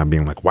Ravens are kind of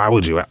being like, why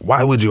would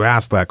you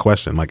ask that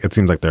question? Like, it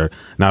seems like they're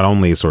not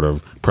only sort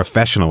of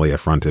professionally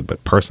affronted,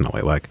 but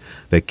personally, like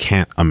they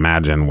can't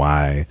imagine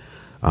why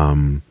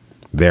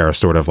their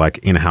sort of like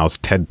in-house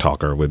TED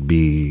talker would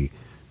be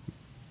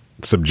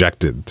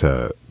subjected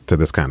to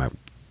this kind of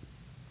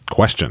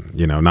question,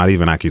 you know, not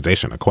even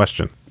accusation, a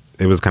question.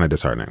 It was kind of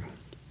disheartening.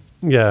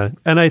 Yeah.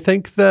 And I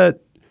think that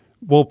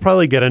we'll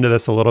probably get into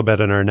this a little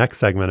bit in our next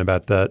segment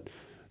about the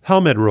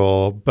helmet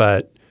rule.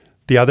 But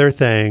the other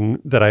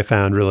thing that I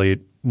found really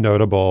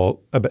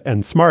notable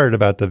and smart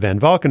about the Van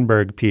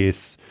Valkenburg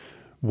piece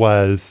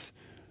was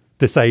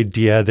this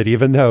idea that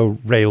even though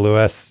Ray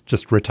Lewis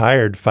just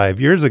retired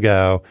 5 years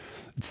ago,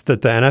 it's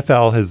that the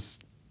NFL has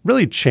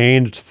really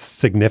changed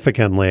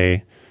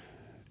significantly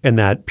in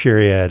that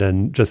period.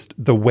 And just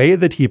the way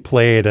that he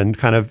played and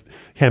kind of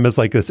him as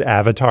like this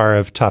avatar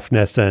of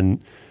toughness and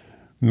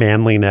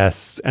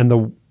manliness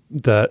and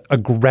the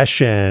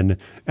aggression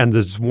and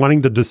this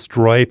wanting to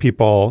destroy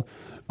people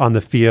on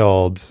the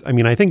field. I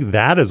mean, I think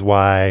that is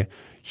why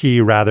he,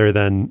 rather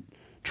than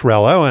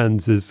Terrell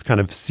Owens, is kind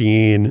of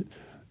seen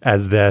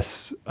as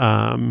this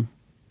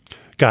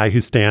guy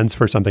who stands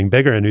for something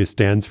bigger and who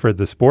stands for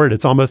the sport.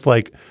 It's almost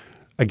like,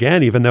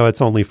 again, even though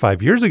it's only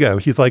 5 years ago,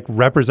 he's like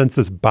represents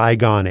this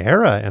bygone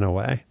era in a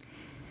way.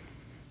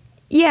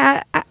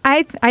 Yeah,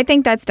 I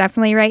think that's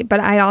definitely right. But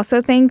I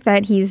also think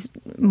that he's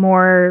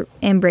more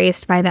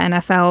embraced by the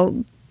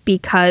NFL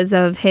because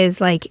of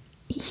his like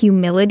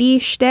humility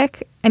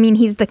shtick. I mean,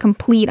 he's the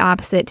complete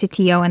opposite to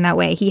T.O. in that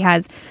way. He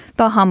has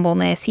the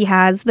humbleness. He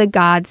has the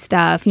God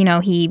stuff. You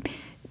know, he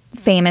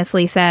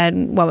famously said,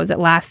 what was it,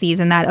 last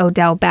season, that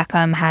Odell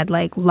Beckham had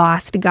like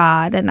lost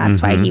God and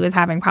that's why he was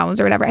having problems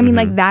or whatever. I mean,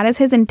 like that is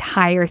his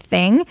entire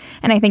thing.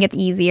 And I think it's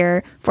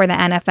easier for the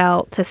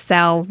NFL to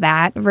sell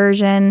that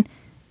version,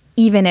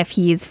 even if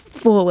he's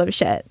full of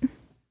shit.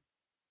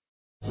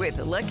 With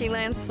the Lucky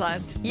Land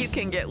Slots, you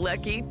can get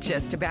lucky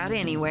just about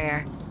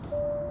anywhere.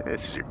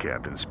 This is your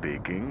captain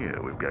speaking.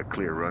 We've got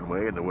clear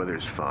runway and the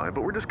weather's fine,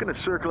 but we're just going to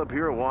circle up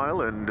here a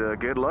while and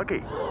get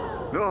lucky.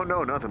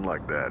 No, nothing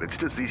like that. It's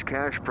just these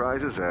cash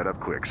prizes add up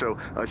quick. So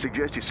I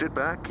suggest you sit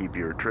back, keep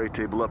your tray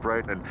table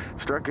upright, and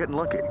start getting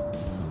lucky.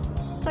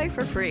 Play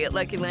for free at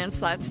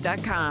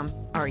LuckyLandSlots.com.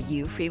 Are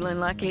you feeling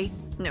lucky?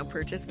 No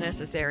purchase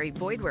necessary.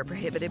 Void where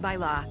prohibited by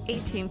law.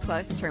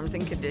 18+ terms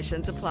and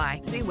conditions apply.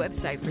 See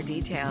website for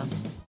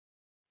details.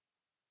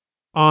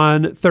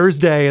 On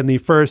Thursday, in the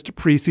first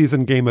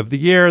preseason game of the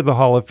year, the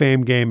Hall of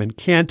Fame game in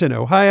Canton,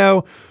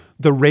 Ohio,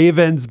 the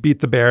Ravens beat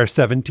the Bears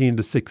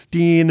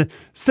 17-16.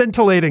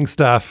 Scintillating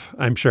stuff,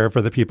 I'm sure,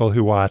 for the people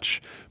who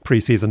watch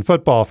preseason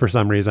football for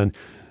some reason.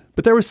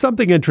 But there was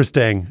something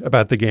interesting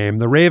about the game.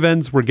 The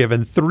Ravens were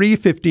given 3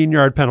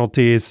 15-yard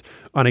penalties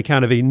on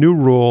account of a new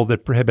rule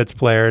that prohibits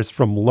players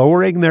from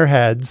lowering their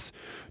heads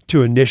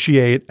to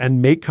initiate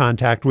and make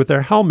contact with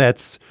their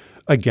helmets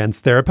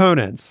against their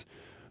opponents.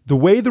 The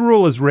way the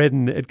rule is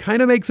written, it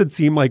kind of makes it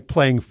seem like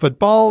playing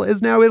football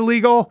is now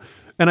illegal.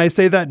 And I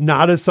say that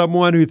not as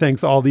someone who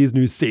thinks all these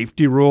new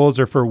safety rules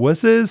are for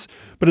wusses,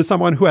 but as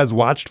someone who has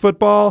watched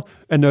football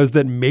and knows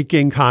that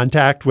making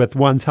contact with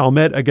one's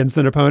helmet against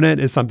an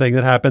opponent is something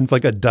that happens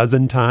like a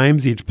dozen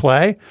times each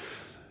play.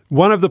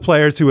 One of the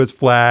players who was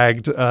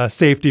flagged,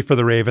 safety for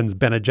the Ravens,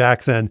 Bennett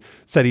Jackson,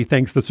 said he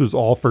thinks this was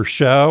all for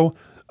show.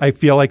 I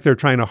feel like they're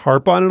trying to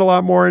harp on it a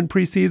lot more in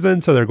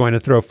preseason, so they're going to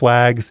throw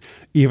flags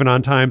even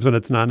on times when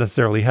it's not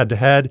necessarily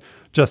head-to-head,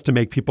 just to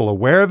make people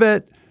aware of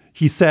it.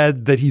 He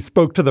said that he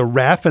spoke to the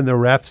ref, and the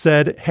ref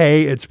said,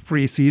 hey, it's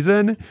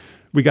preseason.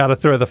 We got to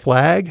throw the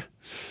flag.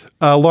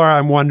 Laura,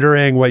 I'm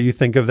wondering what you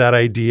think of that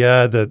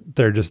idea that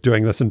they're just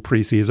doing this in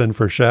preseason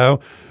for show.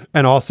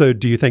 And also,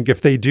 do you think if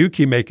they do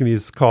keep making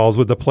these calls,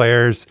 would the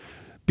players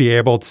be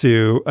able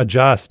to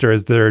adjust, or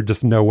is there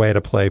just no way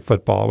to play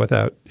football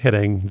without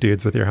hitting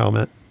dudes with your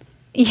helmet?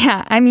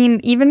 Yeah, I mean,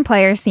 even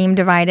players seem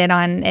divided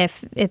on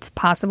if it's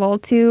possible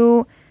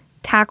to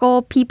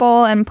tackle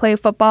people and play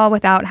football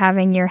without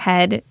having your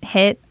head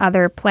hit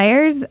other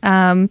players.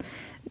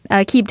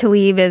 Keep to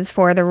leave is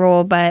for the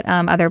rule, but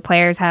other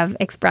players have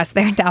expressed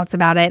their doubts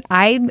about it.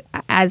 I,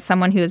 as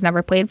someone who has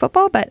never played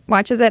football but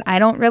watches it, I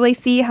don't really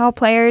see how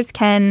players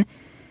can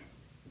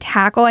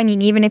tackle. I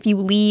mean, even if you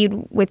lead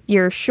with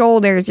your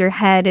shoulders, your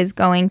head is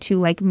going to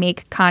like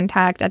make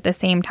contact at the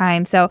same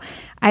time. So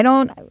I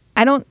don't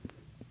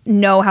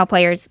know how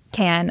players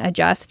can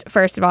adjust,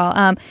 first of all.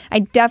 I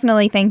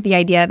definitely think the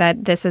idea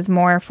that this is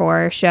more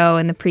for show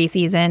in the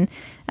preseason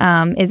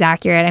is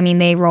accurate. I mean,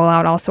 they roll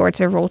out all sorts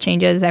of rule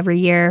changes every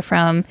year,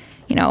 from,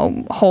 you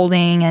know,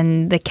 holding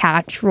and the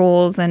catch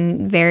rules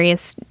and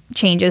various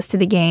changes to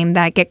the game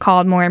that get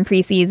called more in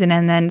preseason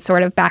and then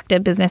sort of back to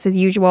business as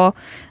usual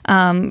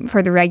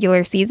for the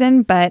regular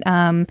season. But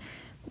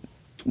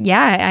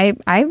yeah,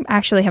 I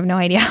actually have no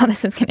idea how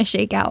this is going to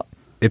shake out.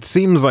 It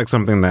seems like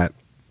something that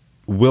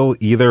will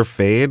either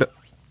fade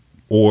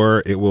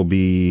or it will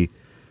be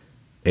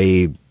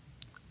a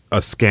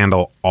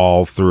scandal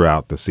all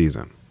throughout the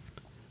season.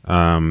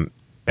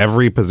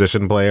 every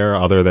position player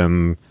other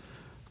than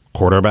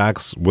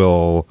quarterbacks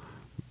will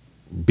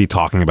be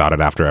talking about it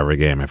after every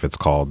game if it's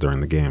called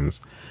during the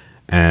games.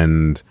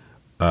 And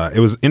it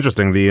was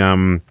interesting.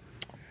 The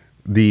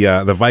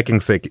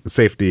Vikings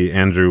safety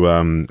Andrew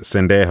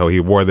Sendejo, he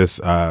wore this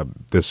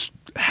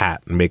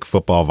hat, Make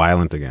Football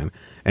Violent Again,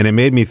 and it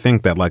made me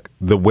think that like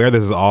where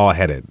this is all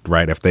headed,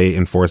 right? If they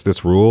enforce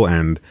this rule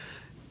and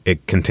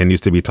it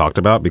continues to be talked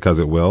about, because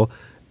it will,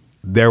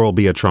 there will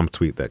be a Trump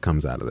tweet that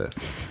comes out of this.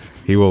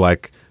 He will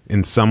like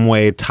in some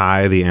way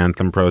tie the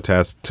anthem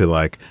protest to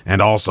like,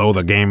 and also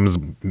the games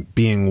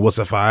being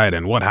wussified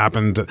and what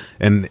happened to,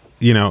 and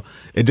you know,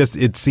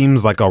 it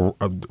seems like a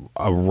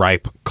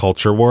ripe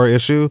culture war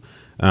issue.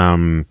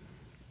 And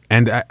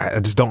I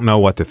just don't know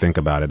what to think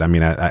about it. I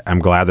mean, I'm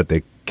glad that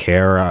they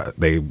care.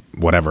 They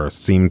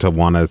seem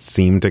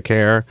to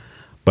care.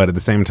 But at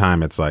the same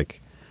time, it's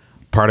like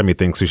part of me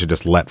thinks we should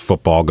just let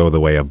football go the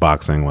way of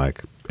boxing.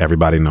 Like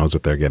everybody knows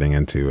what they're getting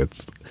into.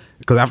 It's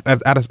because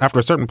after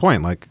a certain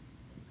point, like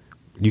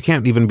you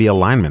can't even be a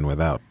lineman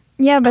without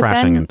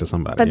crashing into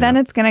somebody. But then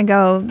it's going to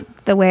go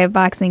the way of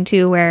boxing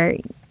too, where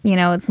you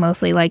know it's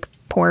mostly like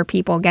poor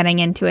people getting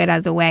into it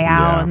as a way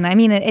out. Yeah. And I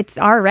mean, it's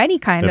already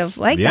kind of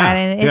like that.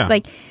 And it's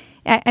like,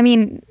 I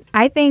mean,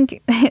 I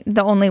think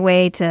the only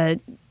way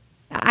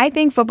I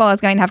think football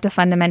is going to have to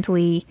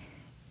fundamentally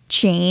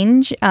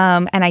change.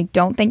 And I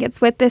don't think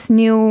it's with this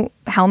new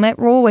helmet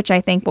rule, which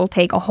I think will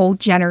take a whole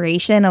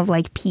generation of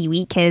like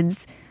peewee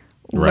kids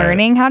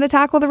learning how to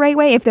tackle the right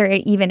way, if there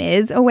even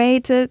is a way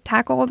to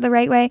tackle the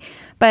right way.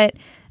 But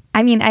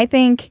I mean, I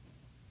think,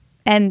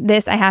 and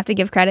this, I have to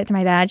give credit to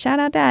my dad. Shout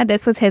out, Dad.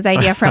 This was his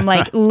idea from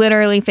like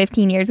literally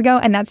 15 years ago.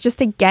 And that's just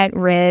to get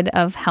rid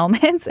of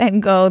helmets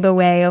and go the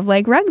way of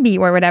like rugby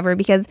or whatever,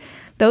 because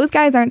those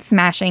guys aren't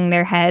smashing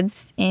their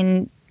heads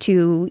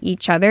into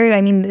each other.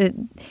 I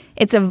mean,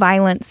 it's a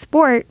violent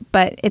sport,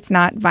 but it's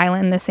not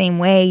violent in the same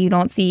way. You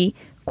don't see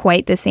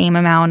quite the same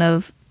amount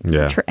of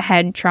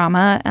head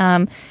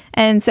trauma.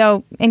 And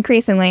so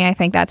increasingly, I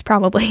think that's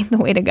probably the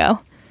way to go.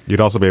 You'd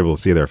also be able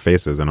to see their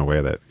faces in a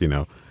way that, you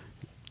know,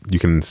 you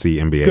can see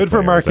NBA good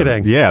for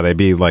marketing. And,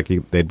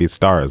 they'd be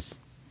stars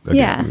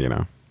again, you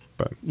know.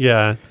 But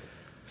yeah.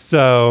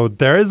 So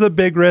there is a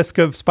big risk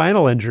of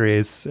spinal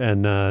injuries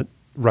in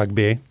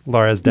rugby.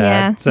 Laura's dad.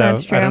 Yeah, so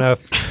that's true. I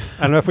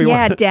don't know if we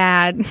want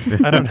Dad.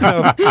 I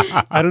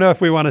don't know if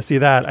we want to see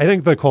that. I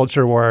think the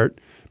culture war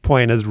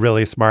point is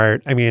really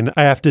smart. I mean,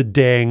 I have to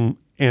ding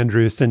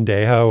Andrew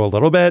Sendejo a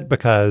little bit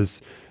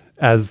because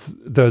as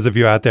those of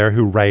you out there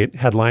who write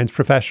headlines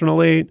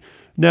professionally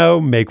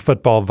know, Make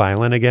Football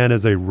Violent Again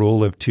is a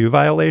rule of two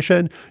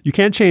violation. You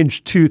can't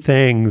change two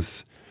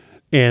things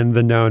in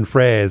the known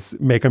phrase,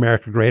 Make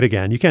America Great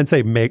Again. You can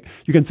say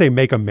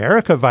Make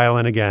America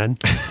Violent Again,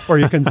 or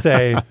you can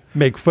say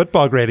Make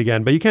Football Great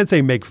Again, but you can't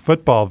say Make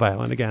Football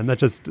Violent Again. That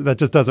just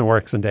doesn't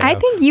work, Sendejo. I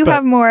think you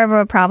have more of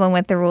a problem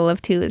with the rule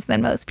of twos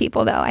than most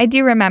people, though. I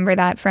do remember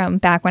that from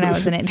back when I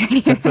was an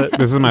intern.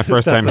 This is my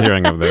first time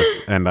hearing of this,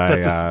 and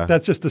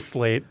that's just a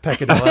slate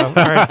peccadillo.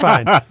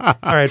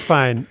 All right,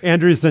 fine.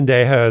 Andrew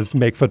Sendejo's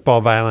Make Football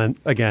Violent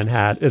Again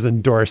hat is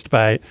endorsed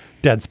by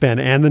Deadspin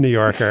and the New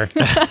Yorker,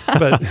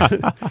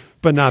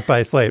 but not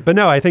by Slate. But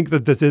no, I think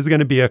that this is going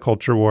to be a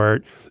culture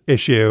war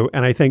issue,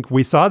 and I think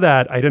we saw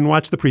that. I didn't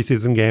watch the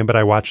preseason game, but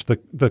I watched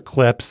the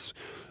clips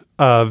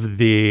of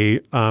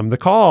the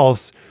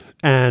calls,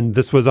 and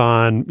this was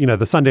on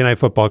the Sunday Night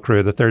Football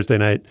crew, the Thursday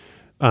night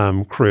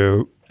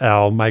crew,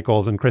 Al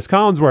Michaels and Chris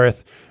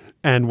Collinsworth,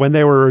 and when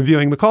they were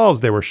reviewing the calls,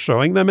 they were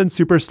showing them in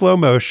super slow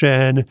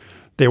motion.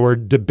 They were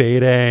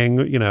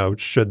debating,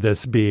 should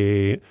this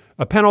be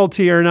a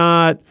penalty or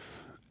not?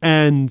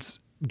 And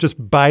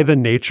just by the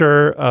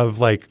nature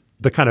of like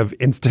the kind of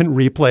instant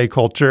replay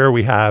culture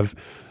we have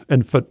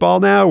in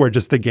football now, where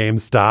just the game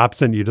stops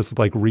and you just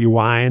like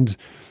rewind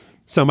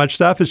so much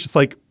stuff, it's just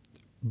like,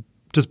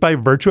 just by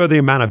virtue of the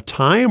amount of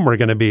time we're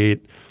going to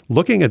be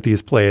looking at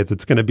these plays,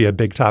 it's going to be a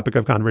big topic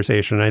of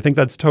conversation. And I think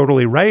that's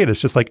totally right.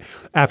 It's just like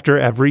after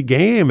every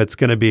game, it's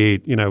going to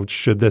be,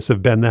 should this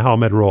have been the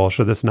helmet rule?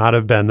 Should this not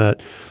have been the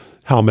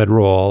helmet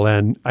rule?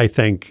 And I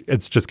think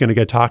it's just going to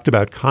get talked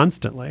about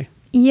constantly.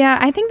 Yeah,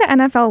 I think the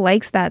NFL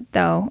likes that,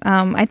 though.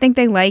 I think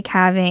they like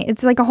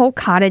it's like a whole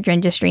cottage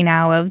industry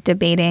now of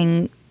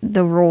debating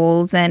the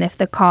rules and if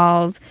the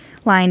calls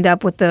lined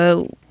up with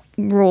the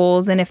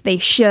rules and if they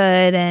should.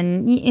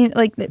 And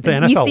like the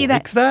NFL you see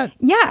likes that?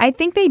 Yeah, I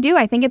think they do.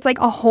 I think it's like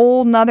a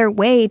whole nother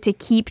way to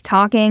keep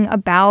talking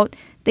about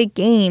the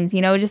games,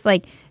 just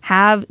like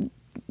have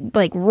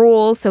like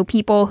rules so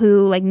people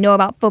who like know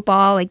about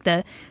football, like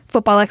the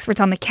football experts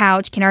on the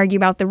couch, can argue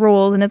about the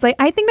rules. And it's like,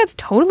 I think that's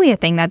totally a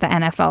thing that the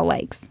NFL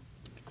likes.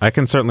 I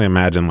can certainly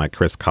imagine like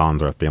Chris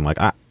Collinsworth being like,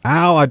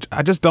 Al,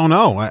 I just don't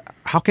know.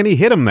 How can he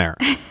hit him there?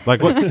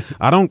 Like, what?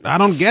 I don't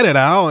get it,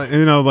 Al.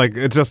 Like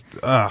it just,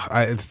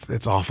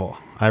 it's awful.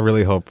 I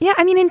really hope. Yeah,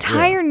 I mean,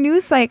 entire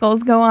news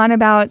cycles go on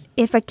about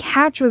if a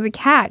catch was a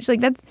catch.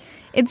 Like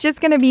it's just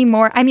going to be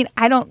more. I mean,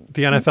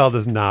 The NFL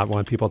does not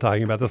want people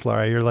talking about this,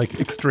 Laura. You're like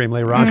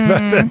extremely wrong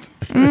about this.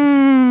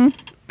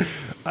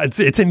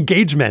 It's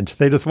engagement.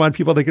 They just want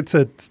people to get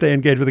to stay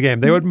engaged with the game.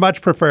 They would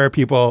much prefer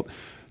people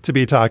to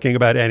be talking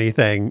about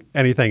anything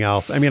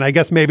else. I mean, I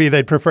guess maybe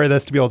they'd prefer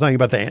this to be all talking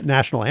about the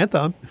national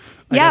anthem.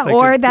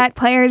 That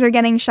players are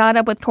getting shot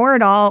up with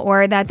Toradol,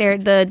 or that they're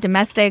the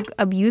domestic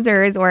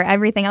abusers, or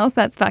everything else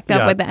that's fucked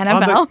up with the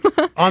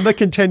NFL. On the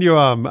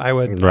continuum, I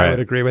would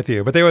agree with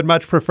you. But they would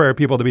much prefer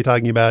people to be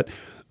talking about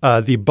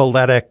the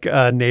balletic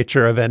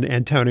nature of an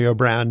Antonio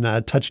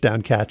Brown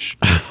touchdown catch,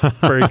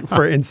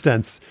 for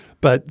instance.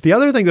 But the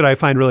other thing that I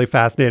find really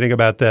fascinating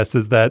about this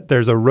is that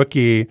there's a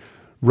rookie,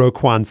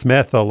 Roquan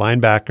Smith, a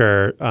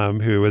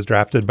linebacker who was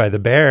drafted by the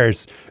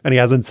Bears, and he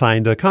hasn't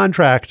signed a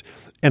contract.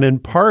 And in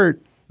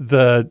part,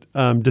 the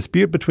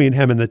dispute between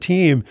him and the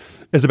team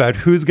is about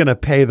who's going to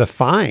pay the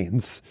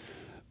fines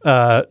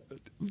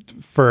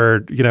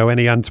for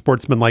any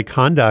unsportsmanlike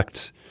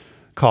conduct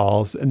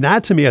calls. And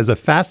that to me is a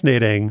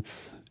fascinating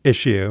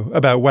issue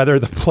about whether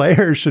the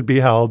players should be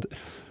held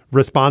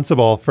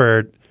responsible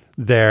for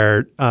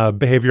their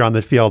behavior on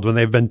the field when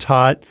they've been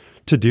taught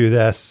to do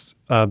this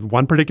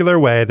one particular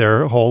way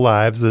their whole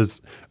lives.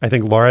 As I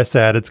think Laura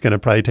said, it's going to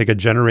probably take a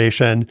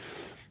generation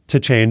to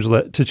change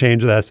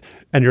this,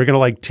 and you're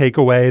going to take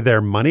away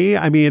their money.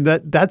 I mean,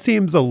 that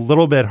seems a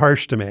little bit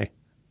harsh to me.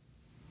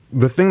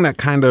 The thing that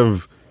kind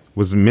of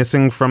was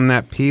missing from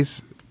that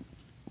piece,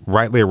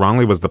 rightly or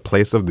wrongly, was the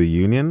place of the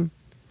union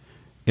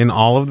in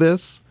all of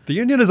this. The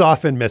union is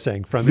often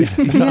missing from the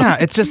NFL. Yeah,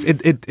 it's just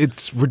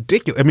it's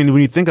ridiculous. I mean,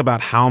 when you think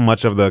about how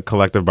much of the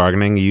collective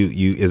bargaining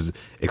you is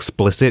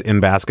explicit in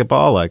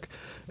basketball,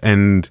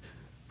 and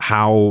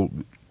how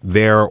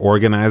their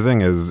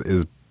organizing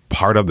is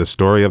part of the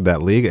story of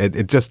that league,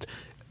 it just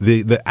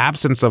the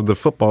absence of the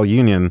football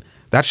union,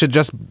 that should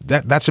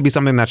be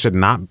something that should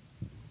not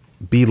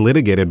be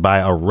litigated by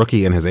a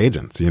rookie and his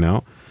agents,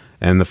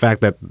 and the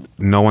fact that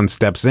no one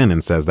steps in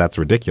and says that's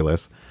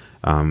ridiculous,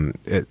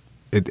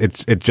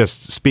 it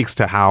just speaks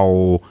to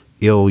how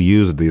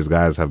ill-used these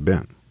guys have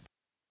been.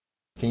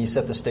 Can you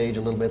set the stage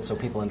a little bit so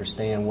people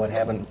understand what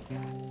happened?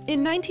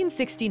 In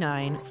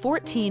 1969,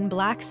 14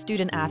 black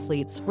student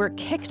athletes were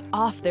kicked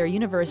off their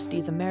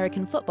university's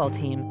American football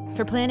team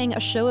for planning a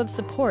show of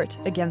support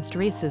against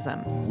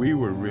racism. We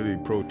were really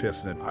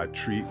protesting our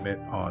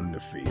treatment on the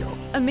field.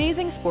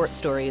 Amazing Sports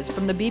Stories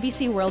from the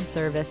BBC World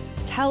Service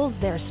tells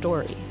their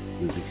story.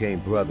 We became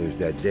brothers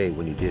that day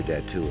when he did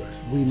that to us.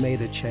 We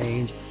made a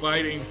change.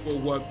 Fighting for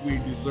what we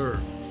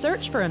deserve.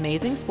 Search for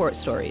Amazing Sports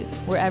Stories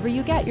wherever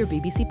you get your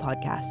BBC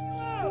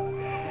podcasts.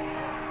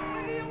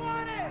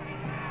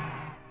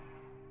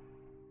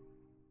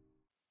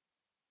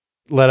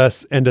 Let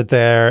us end it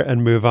there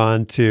and move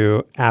on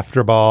to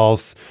After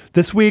Balls.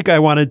 This week, I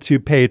wanted to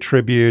pay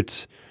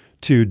tribute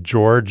to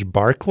George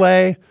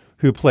Barclay,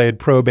 who played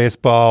pro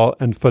baseball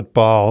and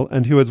football,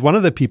 and who is one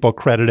of the people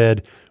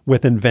credited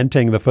with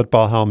inventing the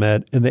football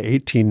helmet in the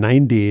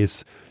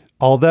 1890s.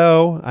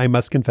 Although, I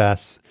must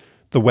confess,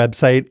 the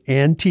website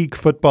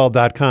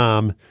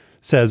antiquefootball.com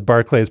says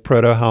Barclay's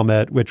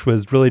proto-helmet, which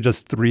was really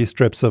just 3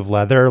 strips of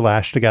leather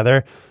lashed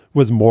together,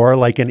 was more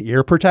like an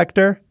ear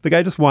protector. The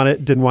guy just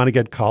didn't want to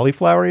get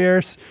cauliflower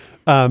ears.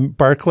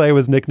 Barclay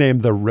was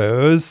nicknamed the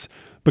Rose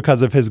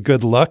because of his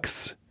good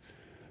looks.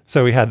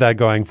 So he had that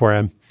going for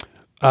him.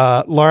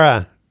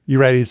 Laura, you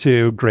ready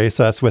to grace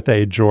us with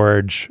a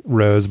George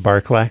Rose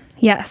Barclay?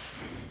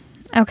 Yes.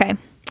 Okay.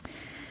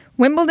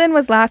 Wimbledon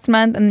was last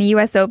month and the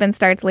U.S. Open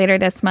starts later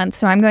this month,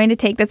 so I'm going to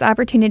take this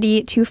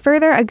opportunity to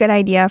further a good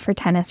idea for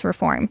tennis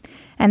reform.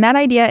 And that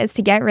idea is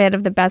to get rid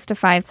of the best of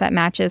 5 set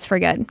matches for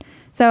good.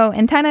 So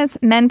in tennis,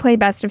 men play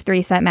best of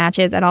 3 set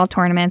matches at all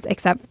tournaments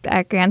except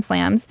at Grand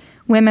Slams.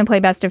 Women play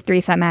best of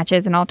 3 set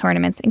matches in all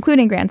tournaments,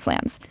 including Grand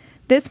Slams.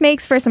 This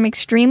makes for some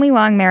extremely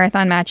long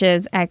marathon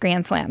matches at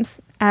Grand Slams.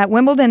 At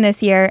Wimbledon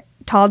this year,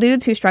 tall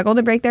dudes who struggle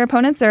to break their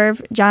opponent's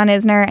serve, John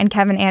Isner and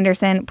Kevin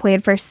Anderson,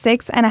 played for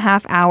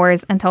 6.5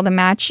 hours until the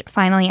match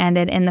finally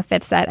ended in the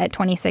 5th set at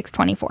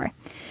 26-24.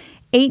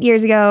 8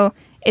 years ago,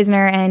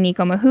 Isner and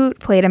Nico Mahut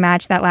played a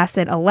match that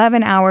lasted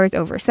 11 hours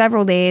over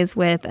several days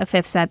with a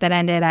 5th set that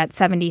ended at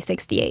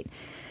 70-68.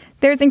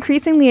 There's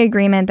increasingly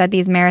agreement that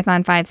these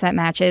marathon 5-set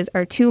matches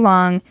are too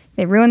long,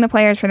 they ruin the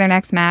players for their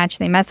next match,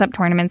 they mess up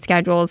tournament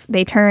schedules,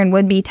 they turn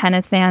would-be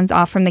tennis fans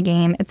off from the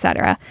game,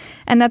 etc.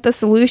 And that the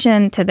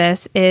solution to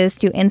this is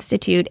to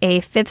institute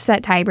a 5th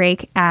set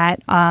tiebreak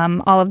at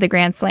all of the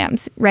Grand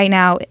Slams. Right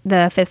now,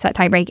 the 5th set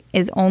tiebreak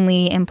is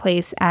only in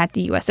place at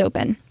the U.S.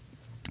 Open.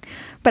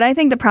 But I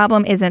think the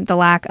problem isn't the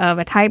lack of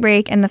a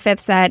tiebreak in the 5th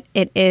set,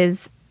 it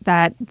is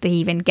that they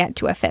even get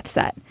to a 5th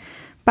set.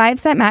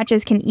 5-set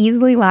matches can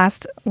easily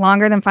last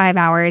longer than 5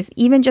 hours,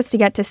 even just to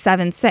get to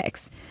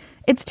 7-6.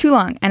 It's too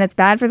long, and it's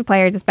bad for the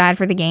players, it's bad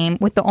for the game,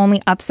 with the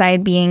only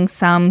upside being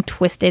some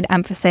twisted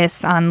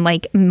emphasis on,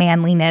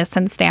 manliness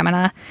and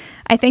stamina.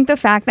 I think the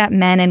fact that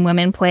men and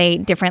women play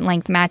different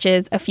length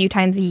matches a few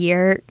times a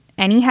year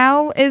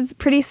anyhow is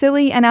pretty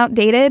silly and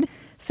outdated.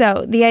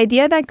 So the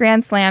idea that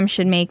Grand Slam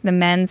should make the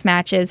men's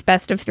matches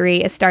best of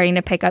 3 is starting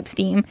to pick up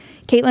steam.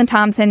 Caitlin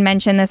Thompson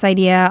mentioned this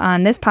idea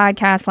on this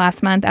podcast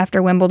last month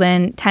after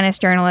Wimbledon. Tennis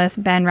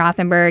journalist Ben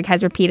Rothenberg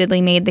has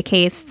repeatedly made the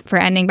case for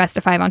ending best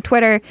of 5 on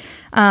Twitter.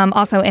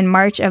 Also in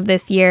March of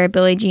this year,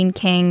 Billie Jean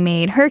King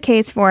made her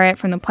case for it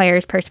from the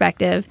player's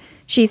perspective.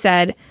 She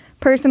said,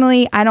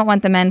 "Personally, I don't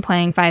want the men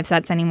playing 5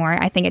 sets anymore.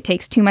 I think it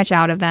takes too much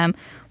out of them.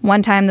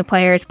 One time the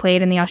players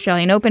played in the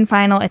Australian Open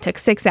final. It took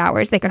 6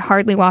 hours. They could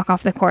hardly walk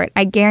off the court.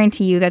 I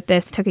guarantee you that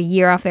this took a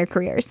year off their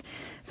careers."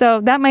 So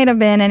that might have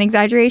been an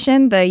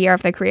exaggeration, the year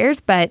off their careers,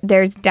 but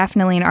there's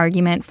definitely an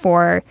argument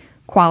for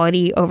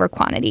quality over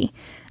quantity.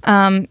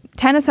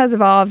 Tennis has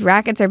evolved.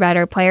 Rackets are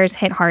better. Players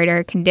hit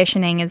harder.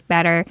 Conditioning is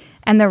better.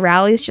 And the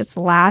rallies just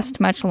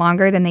last much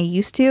longer than they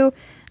used to.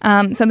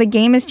 So the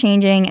game is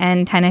changing,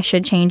 and tennis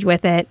should change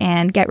with it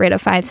and get rid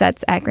of 5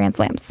 sets at Grand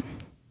Slams.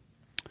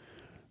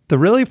 The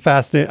really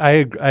fascinating,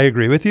 I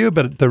agree with you,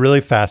 but the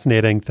really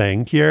fascinating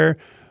thing here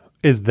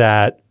is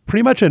that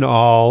pretty much in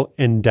all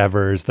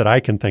endeavors that I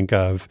can think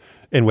of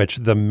in which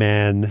the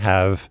men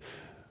have,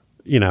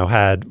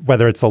 had,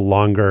 whether it's a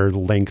longer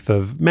length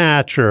of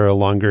match or a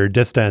longer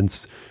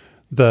distance,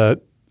 the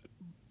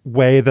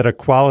way that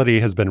equality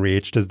has been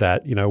reached is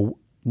that,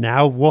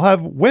 now we'll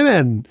have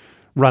women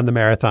run the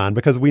marathon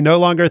because we no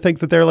longer think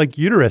that their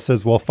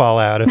uteruses will fall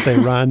out if they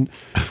run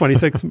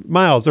 26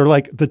 miles. Or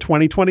the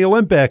 2020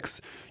 Olympics,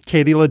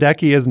 Katie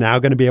Ledecky is now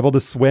going to be able to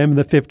swim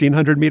the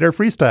 1,500 meter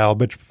freestyle,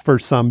 which for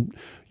some,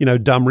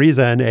 dumb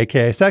reason,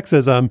 aka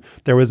sexism,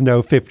 there was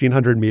no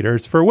 1,500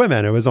 meters for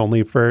women. It was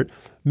only for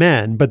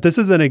men. But this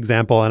is an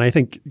example, and I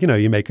think,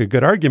 you make a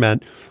good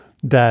argument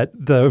that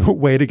the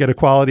way to get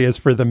equality is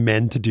for the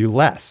men to do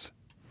less.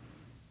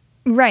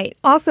 Right.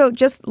 Also,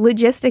 just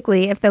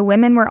logistically, if the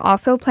women were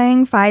also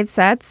playing 5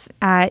 sets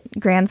at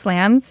Grand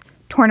Slams,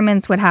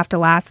 tournaments would have to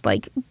last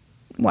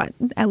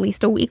at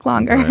least a week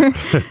longer.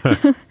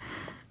 Right.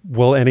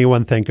 Will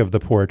anyone think of the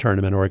poor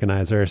tournament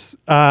organizers?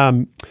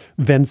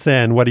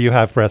 Vincent, what do you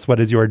have for us? What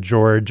is your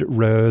George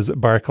Rose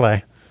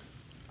Barclay?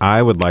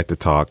 I would like to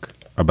talk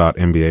about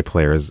NBA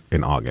players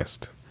in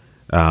August.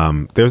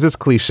 There's this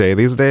cliche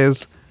these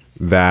days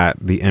that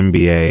the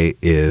NBA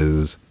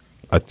is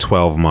a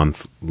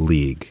 12-month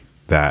league,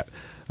 that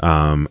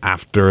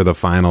after the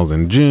finals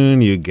in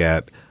June, you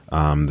get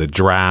the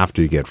draft,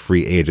 you get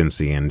free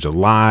agency in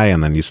July,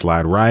 and then you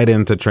slide right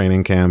into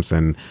training camps,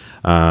 and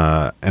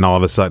all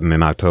of a sudden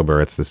in October,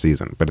 it's the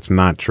season. But it's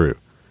not true.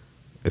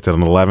 It's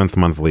an 11th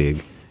month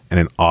league, and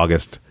in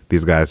August,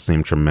 these guys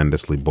seem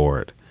tremendously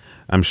bored.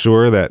 I'm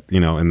sure that,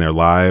 in their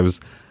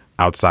lives,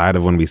 outside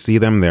of when we see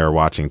them, they're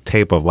watching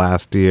tape of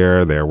last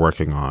year, they're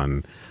working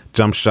on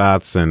jump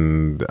shots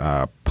and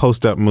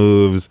post-up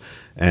moves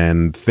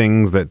and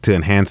things that to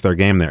enhance their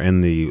game. They're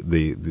in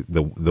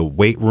the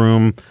weight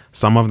room.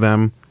 Some of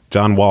them,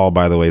 John Wall,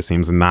 by the way,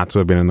 seems not to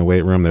have been in the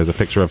weight room. There's a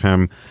picture of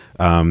him,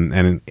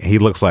 and he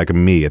looks like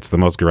me. It's the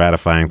most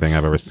gratifying thing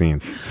I've ever seen.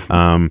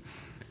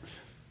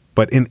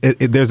 But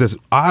there's this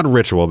odd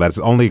ritual that's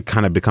only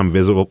kind of become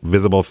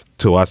visible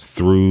to us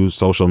through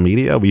social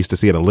media. We used to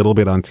see it a little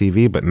bit on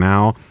TV, but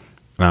now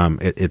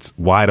it's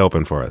wide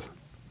open for us.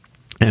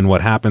 And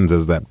what happens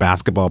is that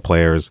basketball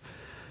players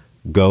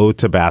go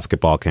to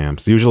basketball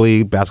camps,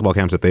 usually basketball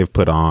camps that they've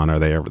put on or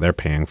they're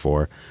paying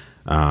for,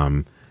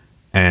 and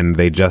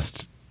they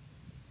just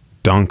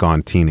dunk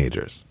on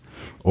teenagers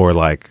or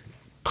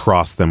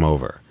cross them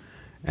over.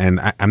 And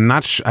I'm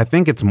not sure. I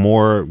think it's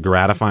more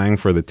gratifying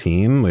for the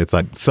teen. It's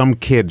like some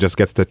kid just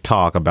gets to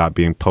talk about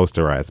being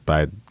posterized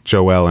by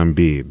Joel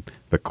Embiid,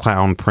 the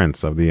clown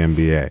prince of the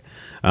NBA.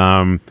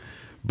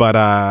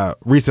 But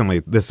recently,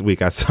 this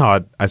week, I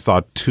saw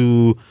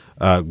 2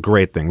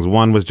 great things.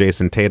 One was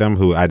Jason Tatum,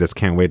 who I just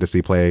can't wait to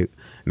see play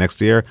next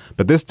year.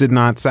 But this did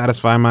not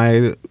satisfy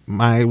my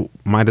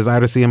desire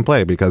to see him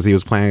play because he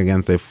was playing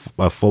against a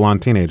full-on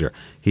teenager.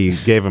 He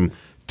gave him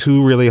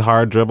 2 really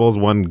hard dribbles,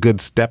 1 good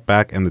step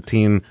back, and the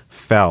teen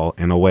fell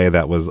in a way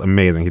that was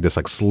amazing. He just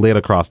slid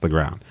across the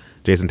ground.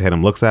 Jason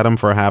Tatum looks at him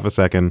for a half a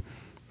second,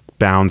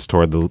 bounds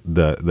toward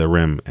the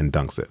rim, and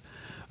dunks it.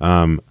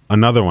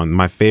 Another one,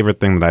 my favorite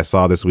thing that I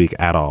saw this week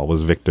at all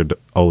was Victor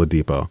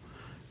Oladipo.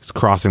 He's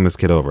crossing this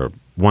kid over.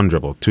 1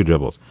 dribble, 2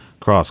 dribbles,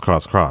 cross.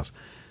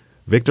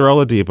 Victor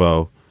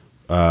Oladipo,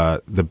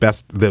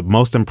 the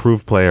most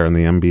improved player in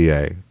the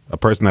NBA, a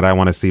person that I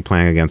want to see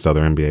playing against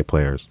other NBA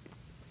players,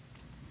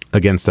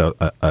 against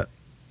a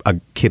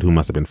kid who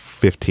must have been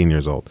 15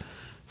 years old,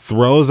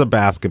 throws a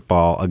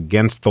basketball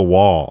against the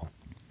wall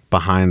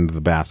behind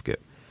the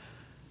basket,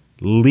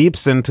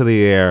 leaps into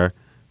the air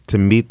to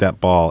meet that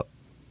ball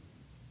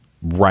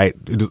right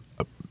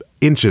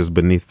inches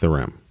beneath the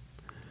rim,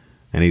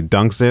 and he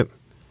dunks it,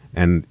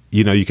 and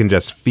you can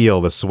just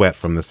feel the sweat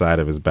from the side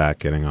of his back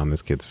getting on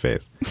this kid's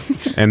face.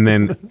 And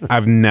then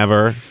I've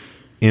never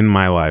in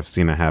my life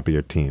seen a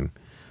happier teen.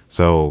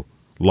 So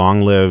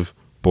long live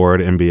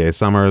bored NBA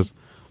summers,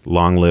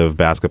 long live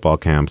basketball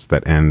camps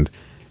that end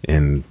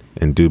in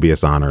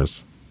dubious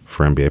honors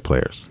for NBA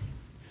players.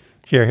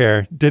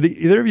 Here. Did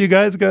either of you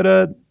guys go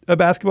to a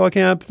basketball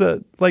camp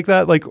like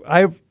that? Like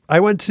I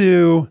went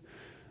to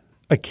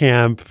a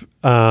camp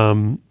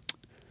in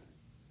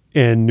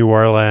New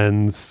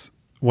Orleans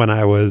when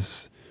I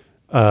was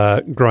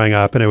growing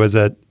up, and it was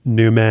at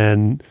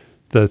Newman,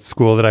 the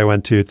school that I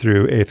went to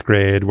through 8th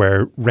grade,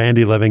 where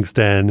Randy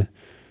Livingston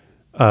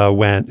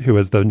went, who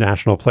was the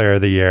National Player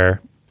of the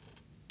Year.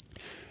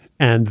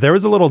 And there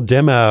was a little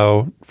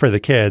demo for the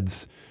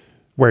kids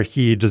where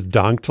he just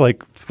dunked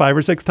like 5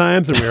 or 6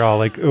 times, and we were all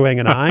like oohing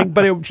and ahhing,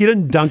 but he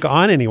didn't dunk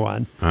on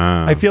anyone.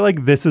 I feel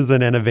like this is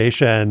an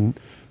innovation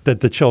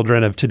that the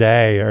children of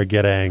today are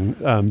getting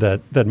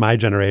that my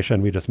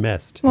generation, we just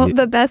missed. Well,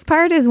 the best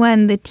part is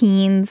when the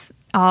teens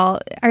are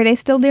they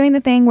still doing the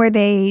thing where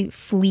they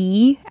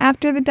flee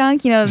after the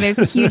dunk? You know, there's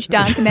a huge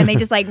dunk and then they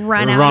just like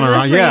run out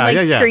of the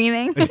frame,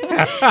 screaming.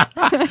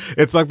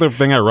 It's like the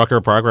thing at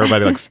Rucker Park where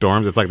everybody like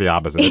storms. It's like the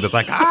opposite. It's just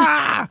like,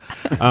 ah!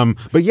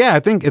 But yeah,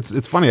 I think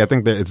it's funny. I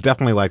think that it's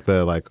definitely like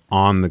the like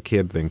on the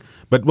kid thing.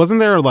 But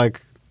wasn't there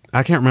like,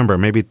 I can't remember,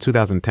 maybe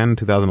 2010,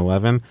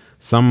 2011,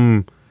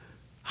 some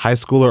high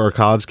schooler or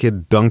college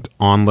kid dunked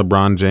on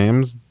LeBron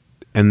James,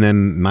 and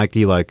then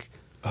Nike like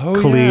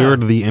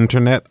cleared the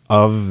internet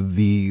of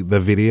the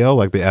video.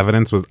 Like the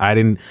evidence was,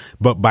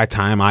 but by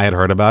time I had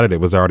heard about it,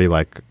 it was already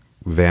like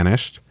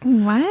vanished.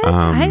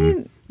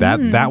 What?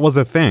 That was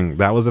a thing.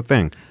 That was a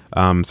thing.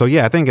 So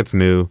yeah, I think it's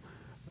new.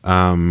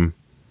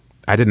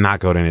 I did not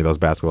go to any of those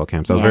basketball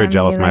camps. I was very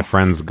jealous. My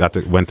friends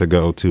went to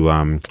go to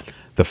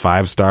the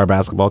 5-star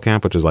basketball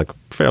camp, which is like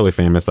fairly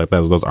famous. Like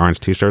those orange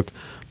T-shirts.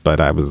 But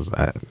I was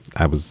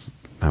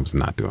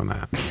not doing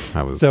that.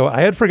 So I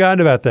had forgotten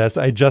about this.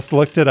 I just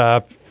looked it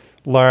up.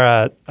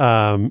 Laura,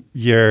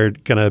 you're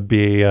gonna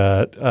be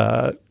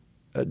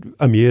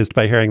amused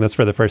by hearing this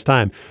for the first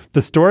time.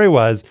 The story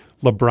was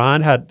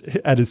LeBron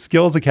had at his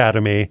skills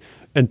academy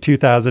in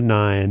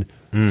 2009.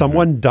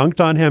 Someone dunked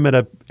on him in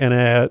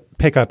a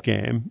pickup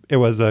game. It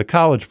was a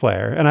college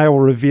player, and I will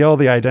reveal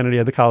the identity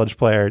of the college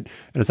player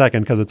in a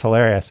second because it's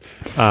hilarious.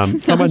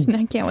 Someone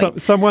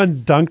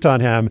dunked on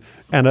him,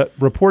 and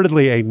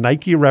reportedly a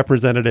Nike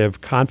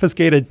representative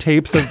confiscated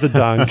tapes of the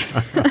dunk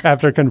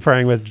after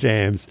conferring with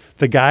James.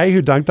 The guy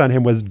who dunked on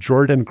him was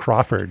Jordan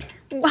Crawford.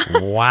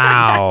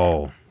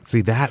 Wow.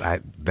 See, that I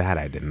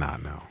did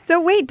not know.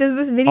 So wait, does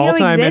this video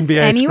All-time exist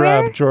NBA anywhere?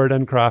 scrub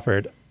Jordan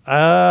Crawford.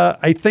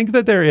 I think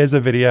that there is a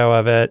video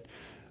of it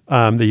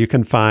that you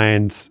can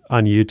find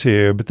on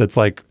YouTube that's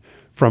like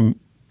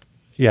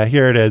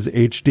here it is,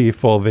 HD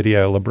full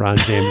video, LeBron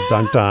James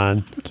dunked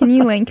on. Can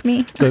you link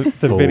me?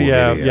 The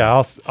video.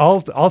 Yeah,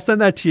 I'll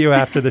send that to you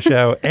after the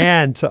show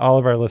and to all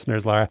of our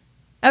listeners, Laura.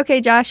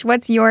 Okay, Josh,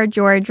 what's your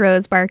George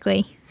Rose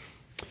Barkley?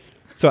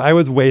 So I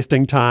was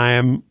wasting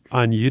time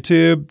on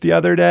YouTube the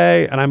other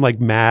day, and I'm like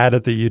mad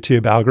at the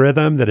YouTube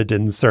algorithm that it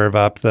didn't serve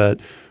up the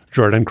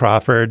Jordan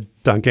Crawford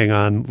dunking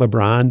on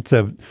LeBron.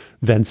 So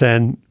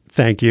Vincent,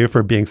 thank you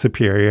for being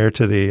superior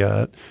to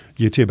the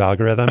YouTube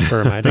algorithm for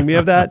reminding me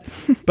of that.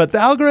 But the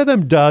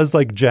algorithm does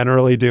like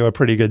generally do a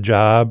pretty good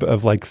job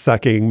of like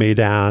sucking me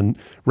down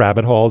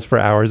rabbit holes for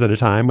hours at a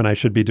time when I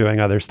should be doing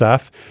other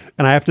stuff.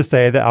 And I have to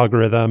say the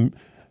algorithm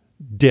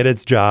did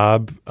its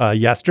job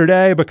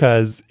yesterday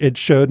because it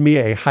showed me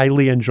a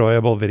highly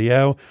enjoyable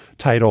video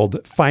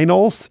titled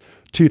Finals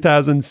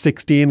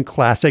 2016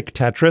 Classic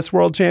Tetris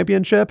World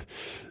Championship.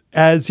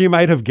 As you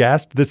might have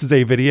guessed, this is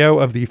a video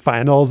of the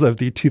finals of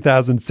the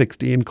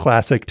 2016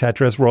 Classic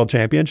Tetris World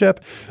Championship.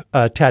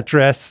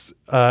 Tetris,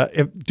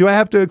 do I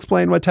have to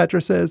explain what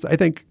Tetris is? I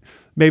think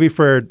maybe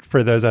for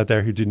those out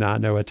there who do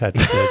not know what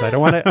Tetris is, I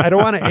don't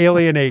want to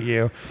alienate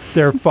you.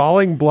 They're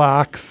falling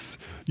blocks.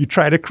 You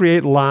try to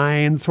create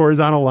lines,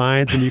 horizontal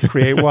lines, and you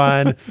create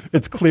one.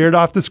 It's cleared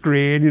off the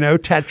screen,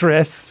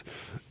 Tetris.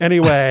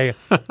 Anyway,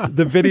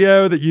 the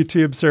video that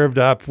YouTube served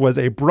up was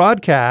a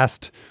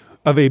broadcast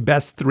of a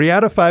best 3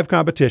 out of 5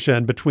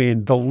 competition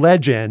between the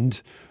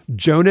legend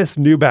Jonas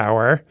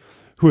Neubauer,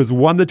 who has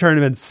won the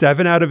tournament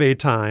 7 out of 8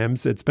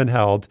 times it's been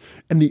held,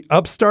 and the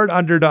upstart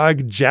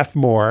underdog Jeff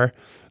Moore.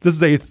 This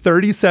is a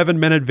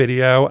 37-minute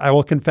video. I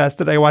will confess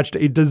that I watched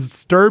a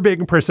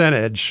disturbing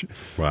percentage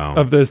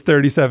of those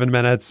 37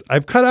 minutes.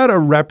 I've cut out a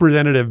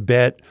representative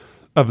bit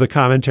of the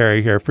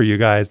commentary here for you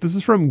guys. This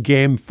is from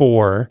Game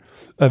 4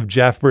 of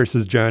Jeff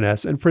versus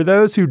Jonas. And for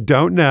those who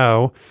don't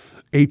know,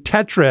 a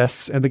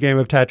Tetris in the game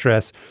of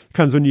Tetris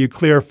comes when you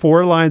clear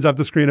 4 lines off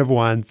the screen at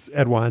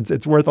once.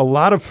 It's worth a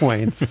lot of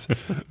points.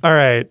 All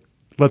right,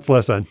 let's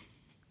listen.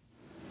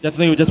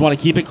 Definitely, we just want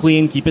to keep it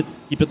clean, keep it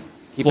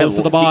close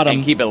to the bottom,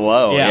 and keep it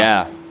low.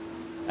 Yeah.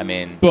 I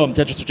mean, boom,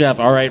 Tetris for Jeff.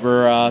 All right,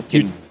 we're a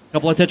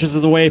couple of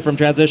Tetrises away from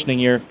transitioning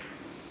here.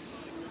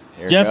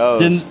 Jeff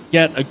didn't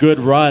get a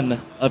good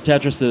run of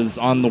Tetrises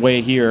on the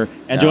way here,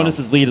 and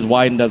Jonas's lead is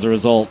widened as a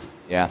result.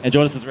 Yeah, and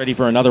Jonas is ready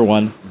for another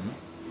one. Mm-hmm.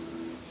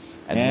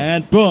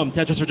 And boom,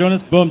 Tetris for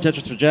Jonas. Boom,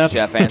 Tetris for Jeff.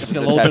 Jeff answers a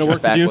little bit of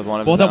work to do.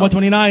 Both at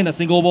 129, a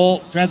single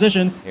ball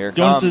transition.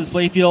 Jonas's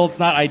playfield's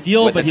not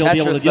ideal, but he'll be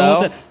able to deal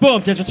with it.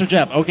 Boom, Tetris for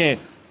Jeff. Okay.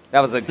 That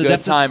was a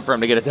good time for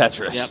him to get a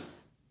Tetris. Yep.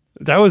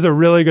 That was a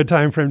really good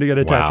time for him to get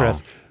a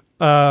Tetris.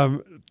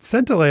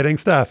 Scintillating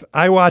stuff.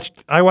 I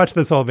watched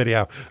this whole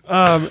video.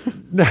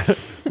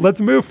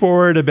 Let's move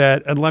forward a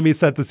bit and let me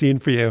set the scene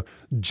for you.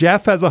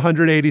 Jeff has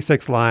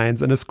 186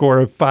 lines and a score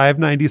of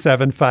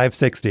 597,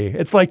 560.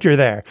 It's like you're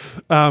there.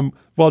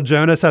 While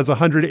Jonas has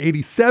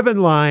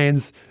 187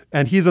 lines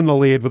and he's in the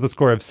lead with a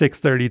score of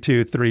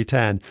 632,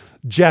 310.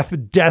 Jeff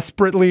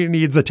desperately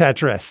needs a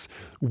Tetris.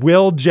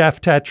 Will Jeff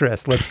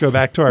Tetris? Let's go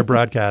back to our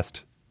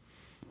broadcast.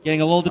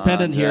 Getting a little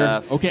dependent here.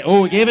 Jeff. Okay.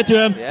 Oh, we gave it to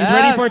him. Yes. He's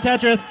ready for a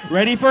Tetris.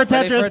 Ready for a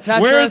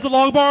Tetris. Where is the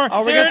long bar?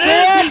 Oh, there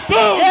it is.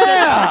 Boom.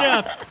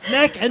 Yeah. Jeff.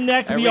 Neck and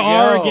neck There we we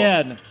are go.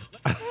 again.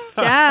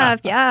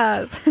 Jeff,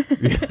 yes.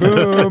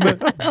 Boom,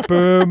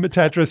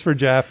 Tetris for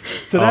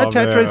Jeff. So that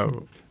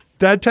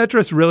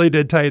Tetris really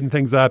did tighten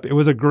things up. It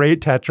was a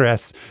great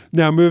Tetris.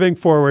 Now moving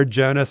forward,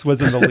 Jonas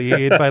was in the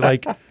lead by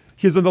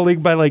he's in the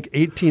league by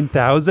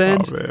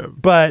 18,000,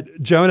 but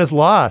Jonas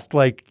lost.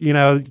 I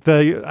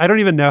don't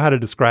even know how to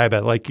describe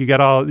it. You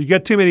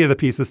get too many of the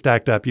pieces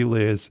stacked up, you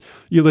lose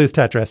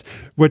Tetris,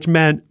 which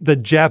meant that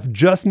Jeff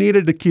just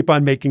needed to keep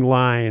on making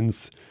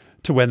lines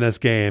to win this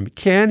game.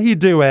 Can he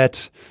do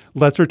it?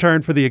 Let's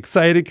return for the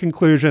exciting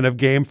conclusion of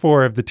Game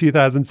 4 of the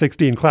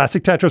 2016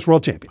 Classic Tetris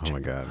World Championship. Oh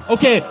my God.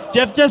 Okay,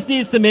 Jeff just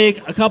needs to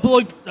make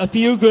a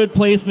few good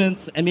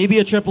placements, and maybe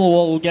a triple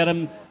will get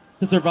him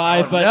to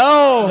survive.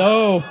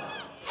 No,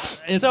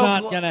 it's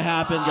not gonna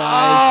happen,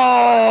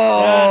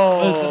 guys. That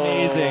was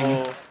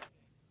amazing.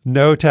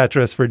 No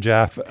Tetris for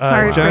Jeff.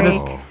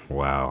 Jonas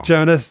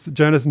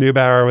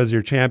Neubauer was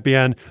your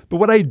champion. But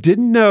what I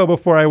didn't know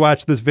before I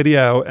watched this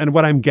video, and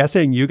what I'm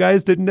guessing you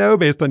guys didn't know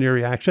based on your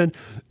reaction,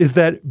 is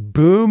that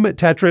Boom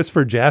Tetris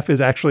for Jeff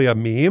is actually a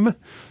meme.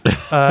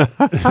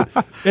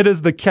 It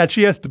is the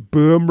catchiest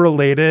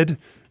Boom-related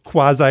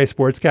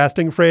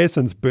quasi-sportscasting phrase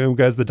since Boom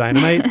Goes the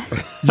Dynamite.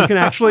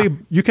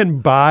 You can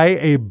buy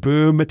a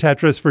Boom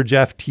Tetris for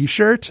Jeff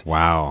t-shirt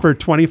for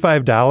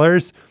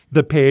 $25.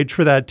 The page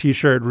for that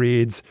t-shirt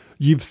reads,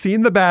 "You've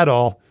seen the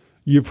battle,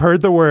 you've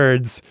heard the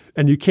words,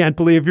 and you can't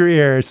believe your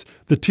ears.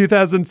 The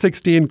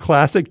 2016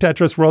 Classic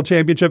Tetris World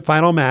Championship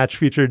final match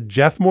featured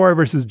Jeff Moore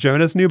versus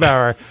Jonas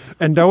Neubauer,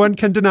 and no one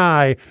can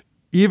deny,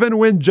 even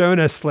when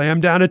Jonas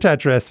slammed down a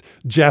Tetris,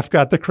 Jeff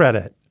got the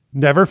credit.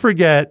 Never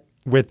forget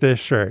with this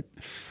shirt."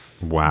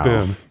 Wow.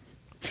 Boom.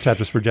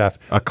 Tetris for Jeff.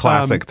 A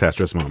classic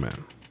Tetris moment.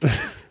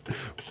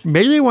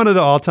 Maybe one of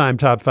the all-time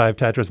top 5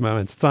 Tetris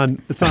moments.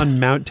 It's on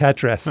Mount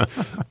Tetris.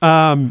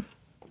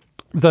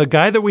 The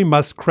guy that we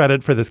must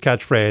credit for this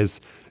catchphrase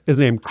is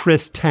named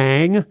Chris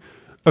Tang.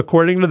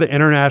 According to the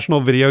International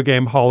Video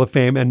Game Hall of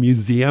Fame and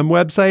Museum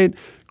website,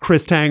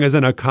 Chris Tang is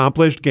an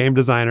accomplished game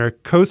designer,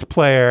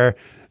 cosplayer,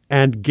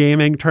 and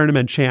gaming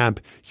tournament champ.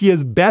 He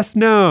is best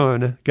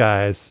known,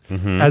 guys,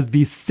 as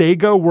the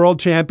Sega World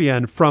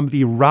Champion from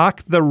the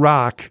Rock the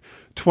Rock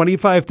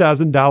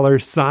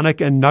 $25,000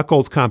 Sonic and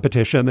Knuckles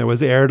competition that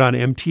was aired on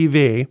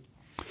MTV.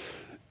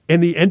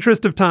 In the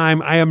interest of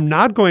time, I am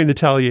not going to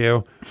tell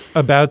you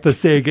about the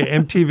Sega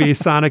MTV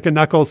Sonic and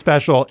Knuckles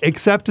special,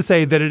 except to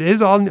say that it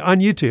is on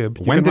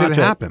YouTube. When did it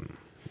happen?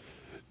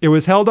 It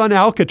was held on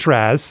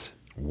Alcatraz.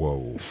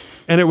 Whoa.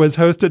 And it was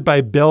hosted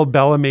by Bill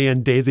Bellamy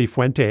and Daisy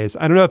Fuentes.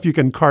 I don't know if you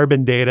can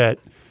carbon date it,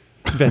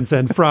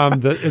 Vincent,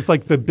 it's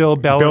like the Bill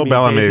Bellamy. Bill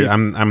Bellamy,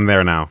 I'm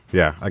there now.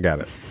 Yeah, I got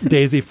it.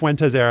 Daisy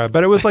Fuentes era.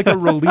 But it was like a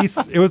release.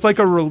 It was like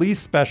a release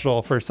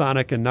special for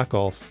Sonic and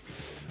Knuckles.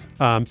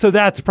 So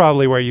that's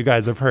probably where you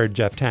guys have heard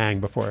Jeff Tang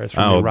before. Is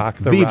from the Rock.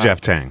 Jeff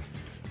Tang.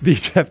 The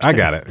Jeff Tang. I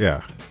got it.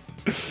 Yeah.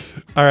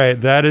 All right.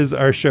 That is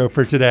our show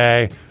for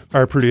today.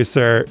 Our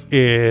producer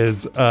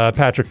is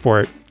Patrick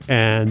Fort,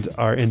 and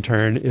our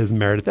intern is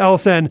Meredith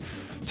Ellison.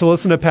 To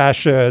listen to past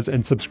shows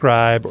and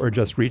subscribe or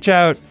just reach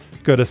out,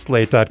 go to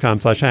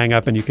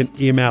slate.com/hangup, and you can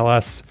email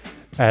us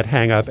at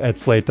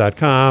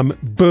hangup@slate.com.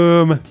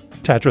 Boom.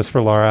 Tetris for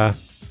Laura.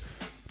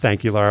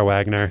 Thank you, Laura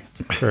Wagner,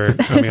 for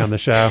coming on the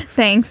show.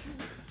 Thanks.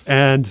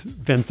 And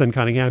Vincent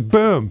Cunningham.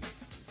 Boom.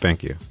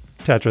 Thank you.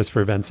 Tetris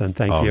for Vincent.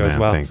 Thank you as man,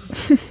 well.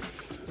 Thanks.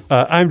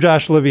 I'm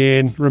Josh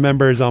Levine.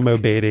 Remember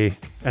Zelmo Beatty.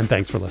 And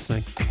thanks for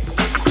listening.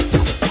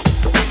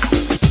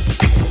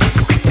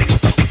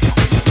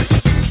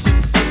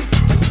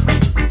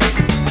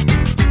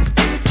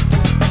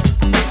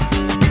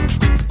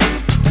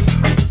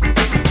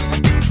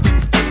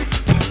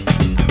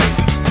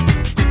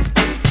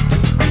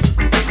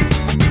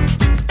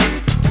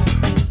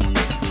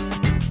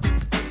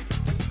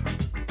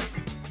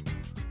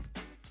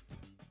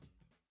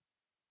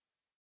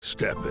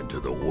 Step into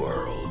the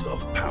world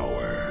of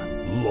power,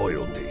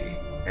 loyalty,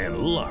 and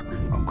luck.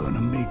 I'm gonna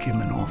make him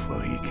an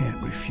offer he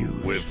can't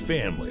refuse. With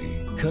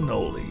family,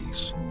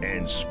 cannolis,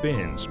 and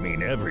spins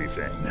mean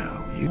everything.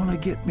 Now, you wanna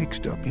get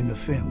mixed up in the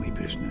family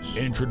business.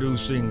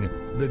 Introducing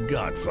The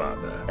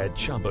Godfather at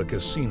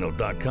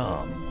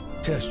ChumbaCasino.com.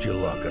 Test your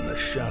luck in the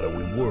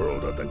shadowy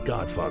world of The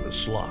Godfather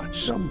slot.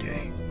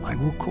 Someday, I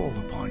will call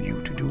upon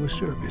you to do a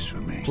service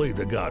for me. Play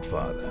The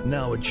Godfather,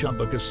 now at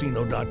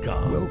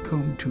ChumbaCasino.com.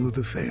 Welcome to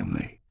the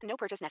family. No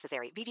purchase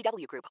necessary.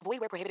 VGW Group. Void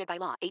where prohibited by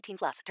law.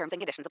 18+. Terms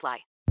and conditions apply.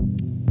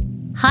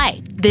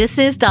 Hi, this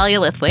is Dahlia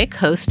Lithwick,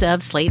 host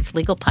of Slate's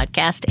legal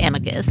podcast,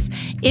 Amicus.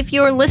 If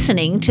you're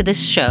listening to this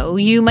show,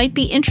 you might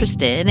be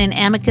interested in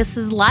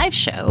Amicus's live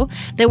show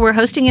that we're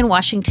hosting in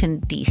Washington,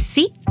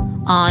 D.C.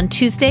 on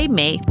Tuesday,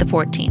 May the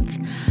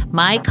 14th.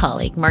 My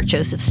colleague, Mark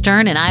Joseph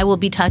Stern, and I will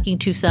be talking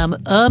to some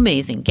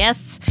amazing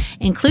guests,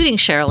 including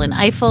Sherrilyn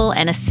Ifill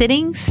and a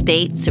sitting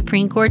state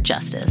Supreme Court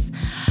justice,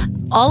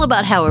 all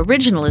about how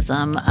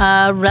originalism,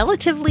 a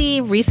relatively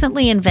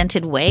recently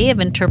invented way of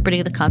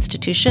interpreting the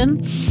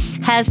Constitution,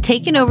 has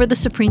taken over the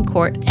Supreme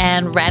Court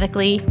and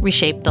radically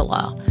reshaped the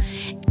law.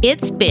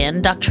 It's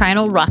been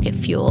doctrinal rocket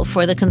fuel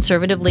for the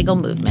conservative legal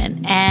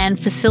movement and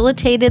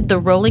facilitated the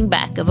rolling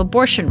back of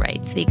abortion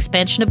rights, the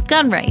expansion of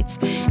gun rights,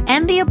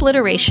 and the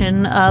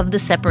obliteration of the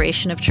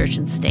separation of church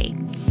and state.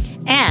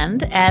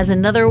 And as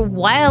another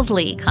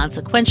wildly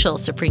consequential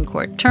Supreme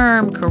Court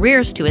term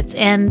careers to its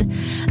end,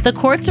 the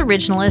court's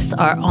originalists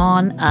are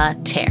on a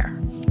tear.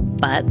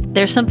 But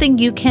there's something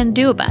you can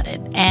do about it,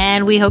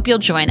 and we hope you'll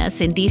join us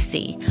in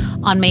D.C.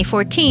 on May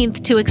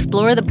 14th to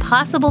explore the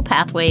possible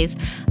pathways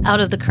out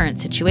of the current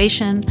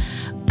situation.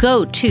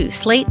 Go to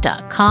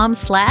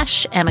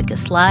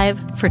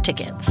slate.com/amicuslive for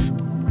tickets.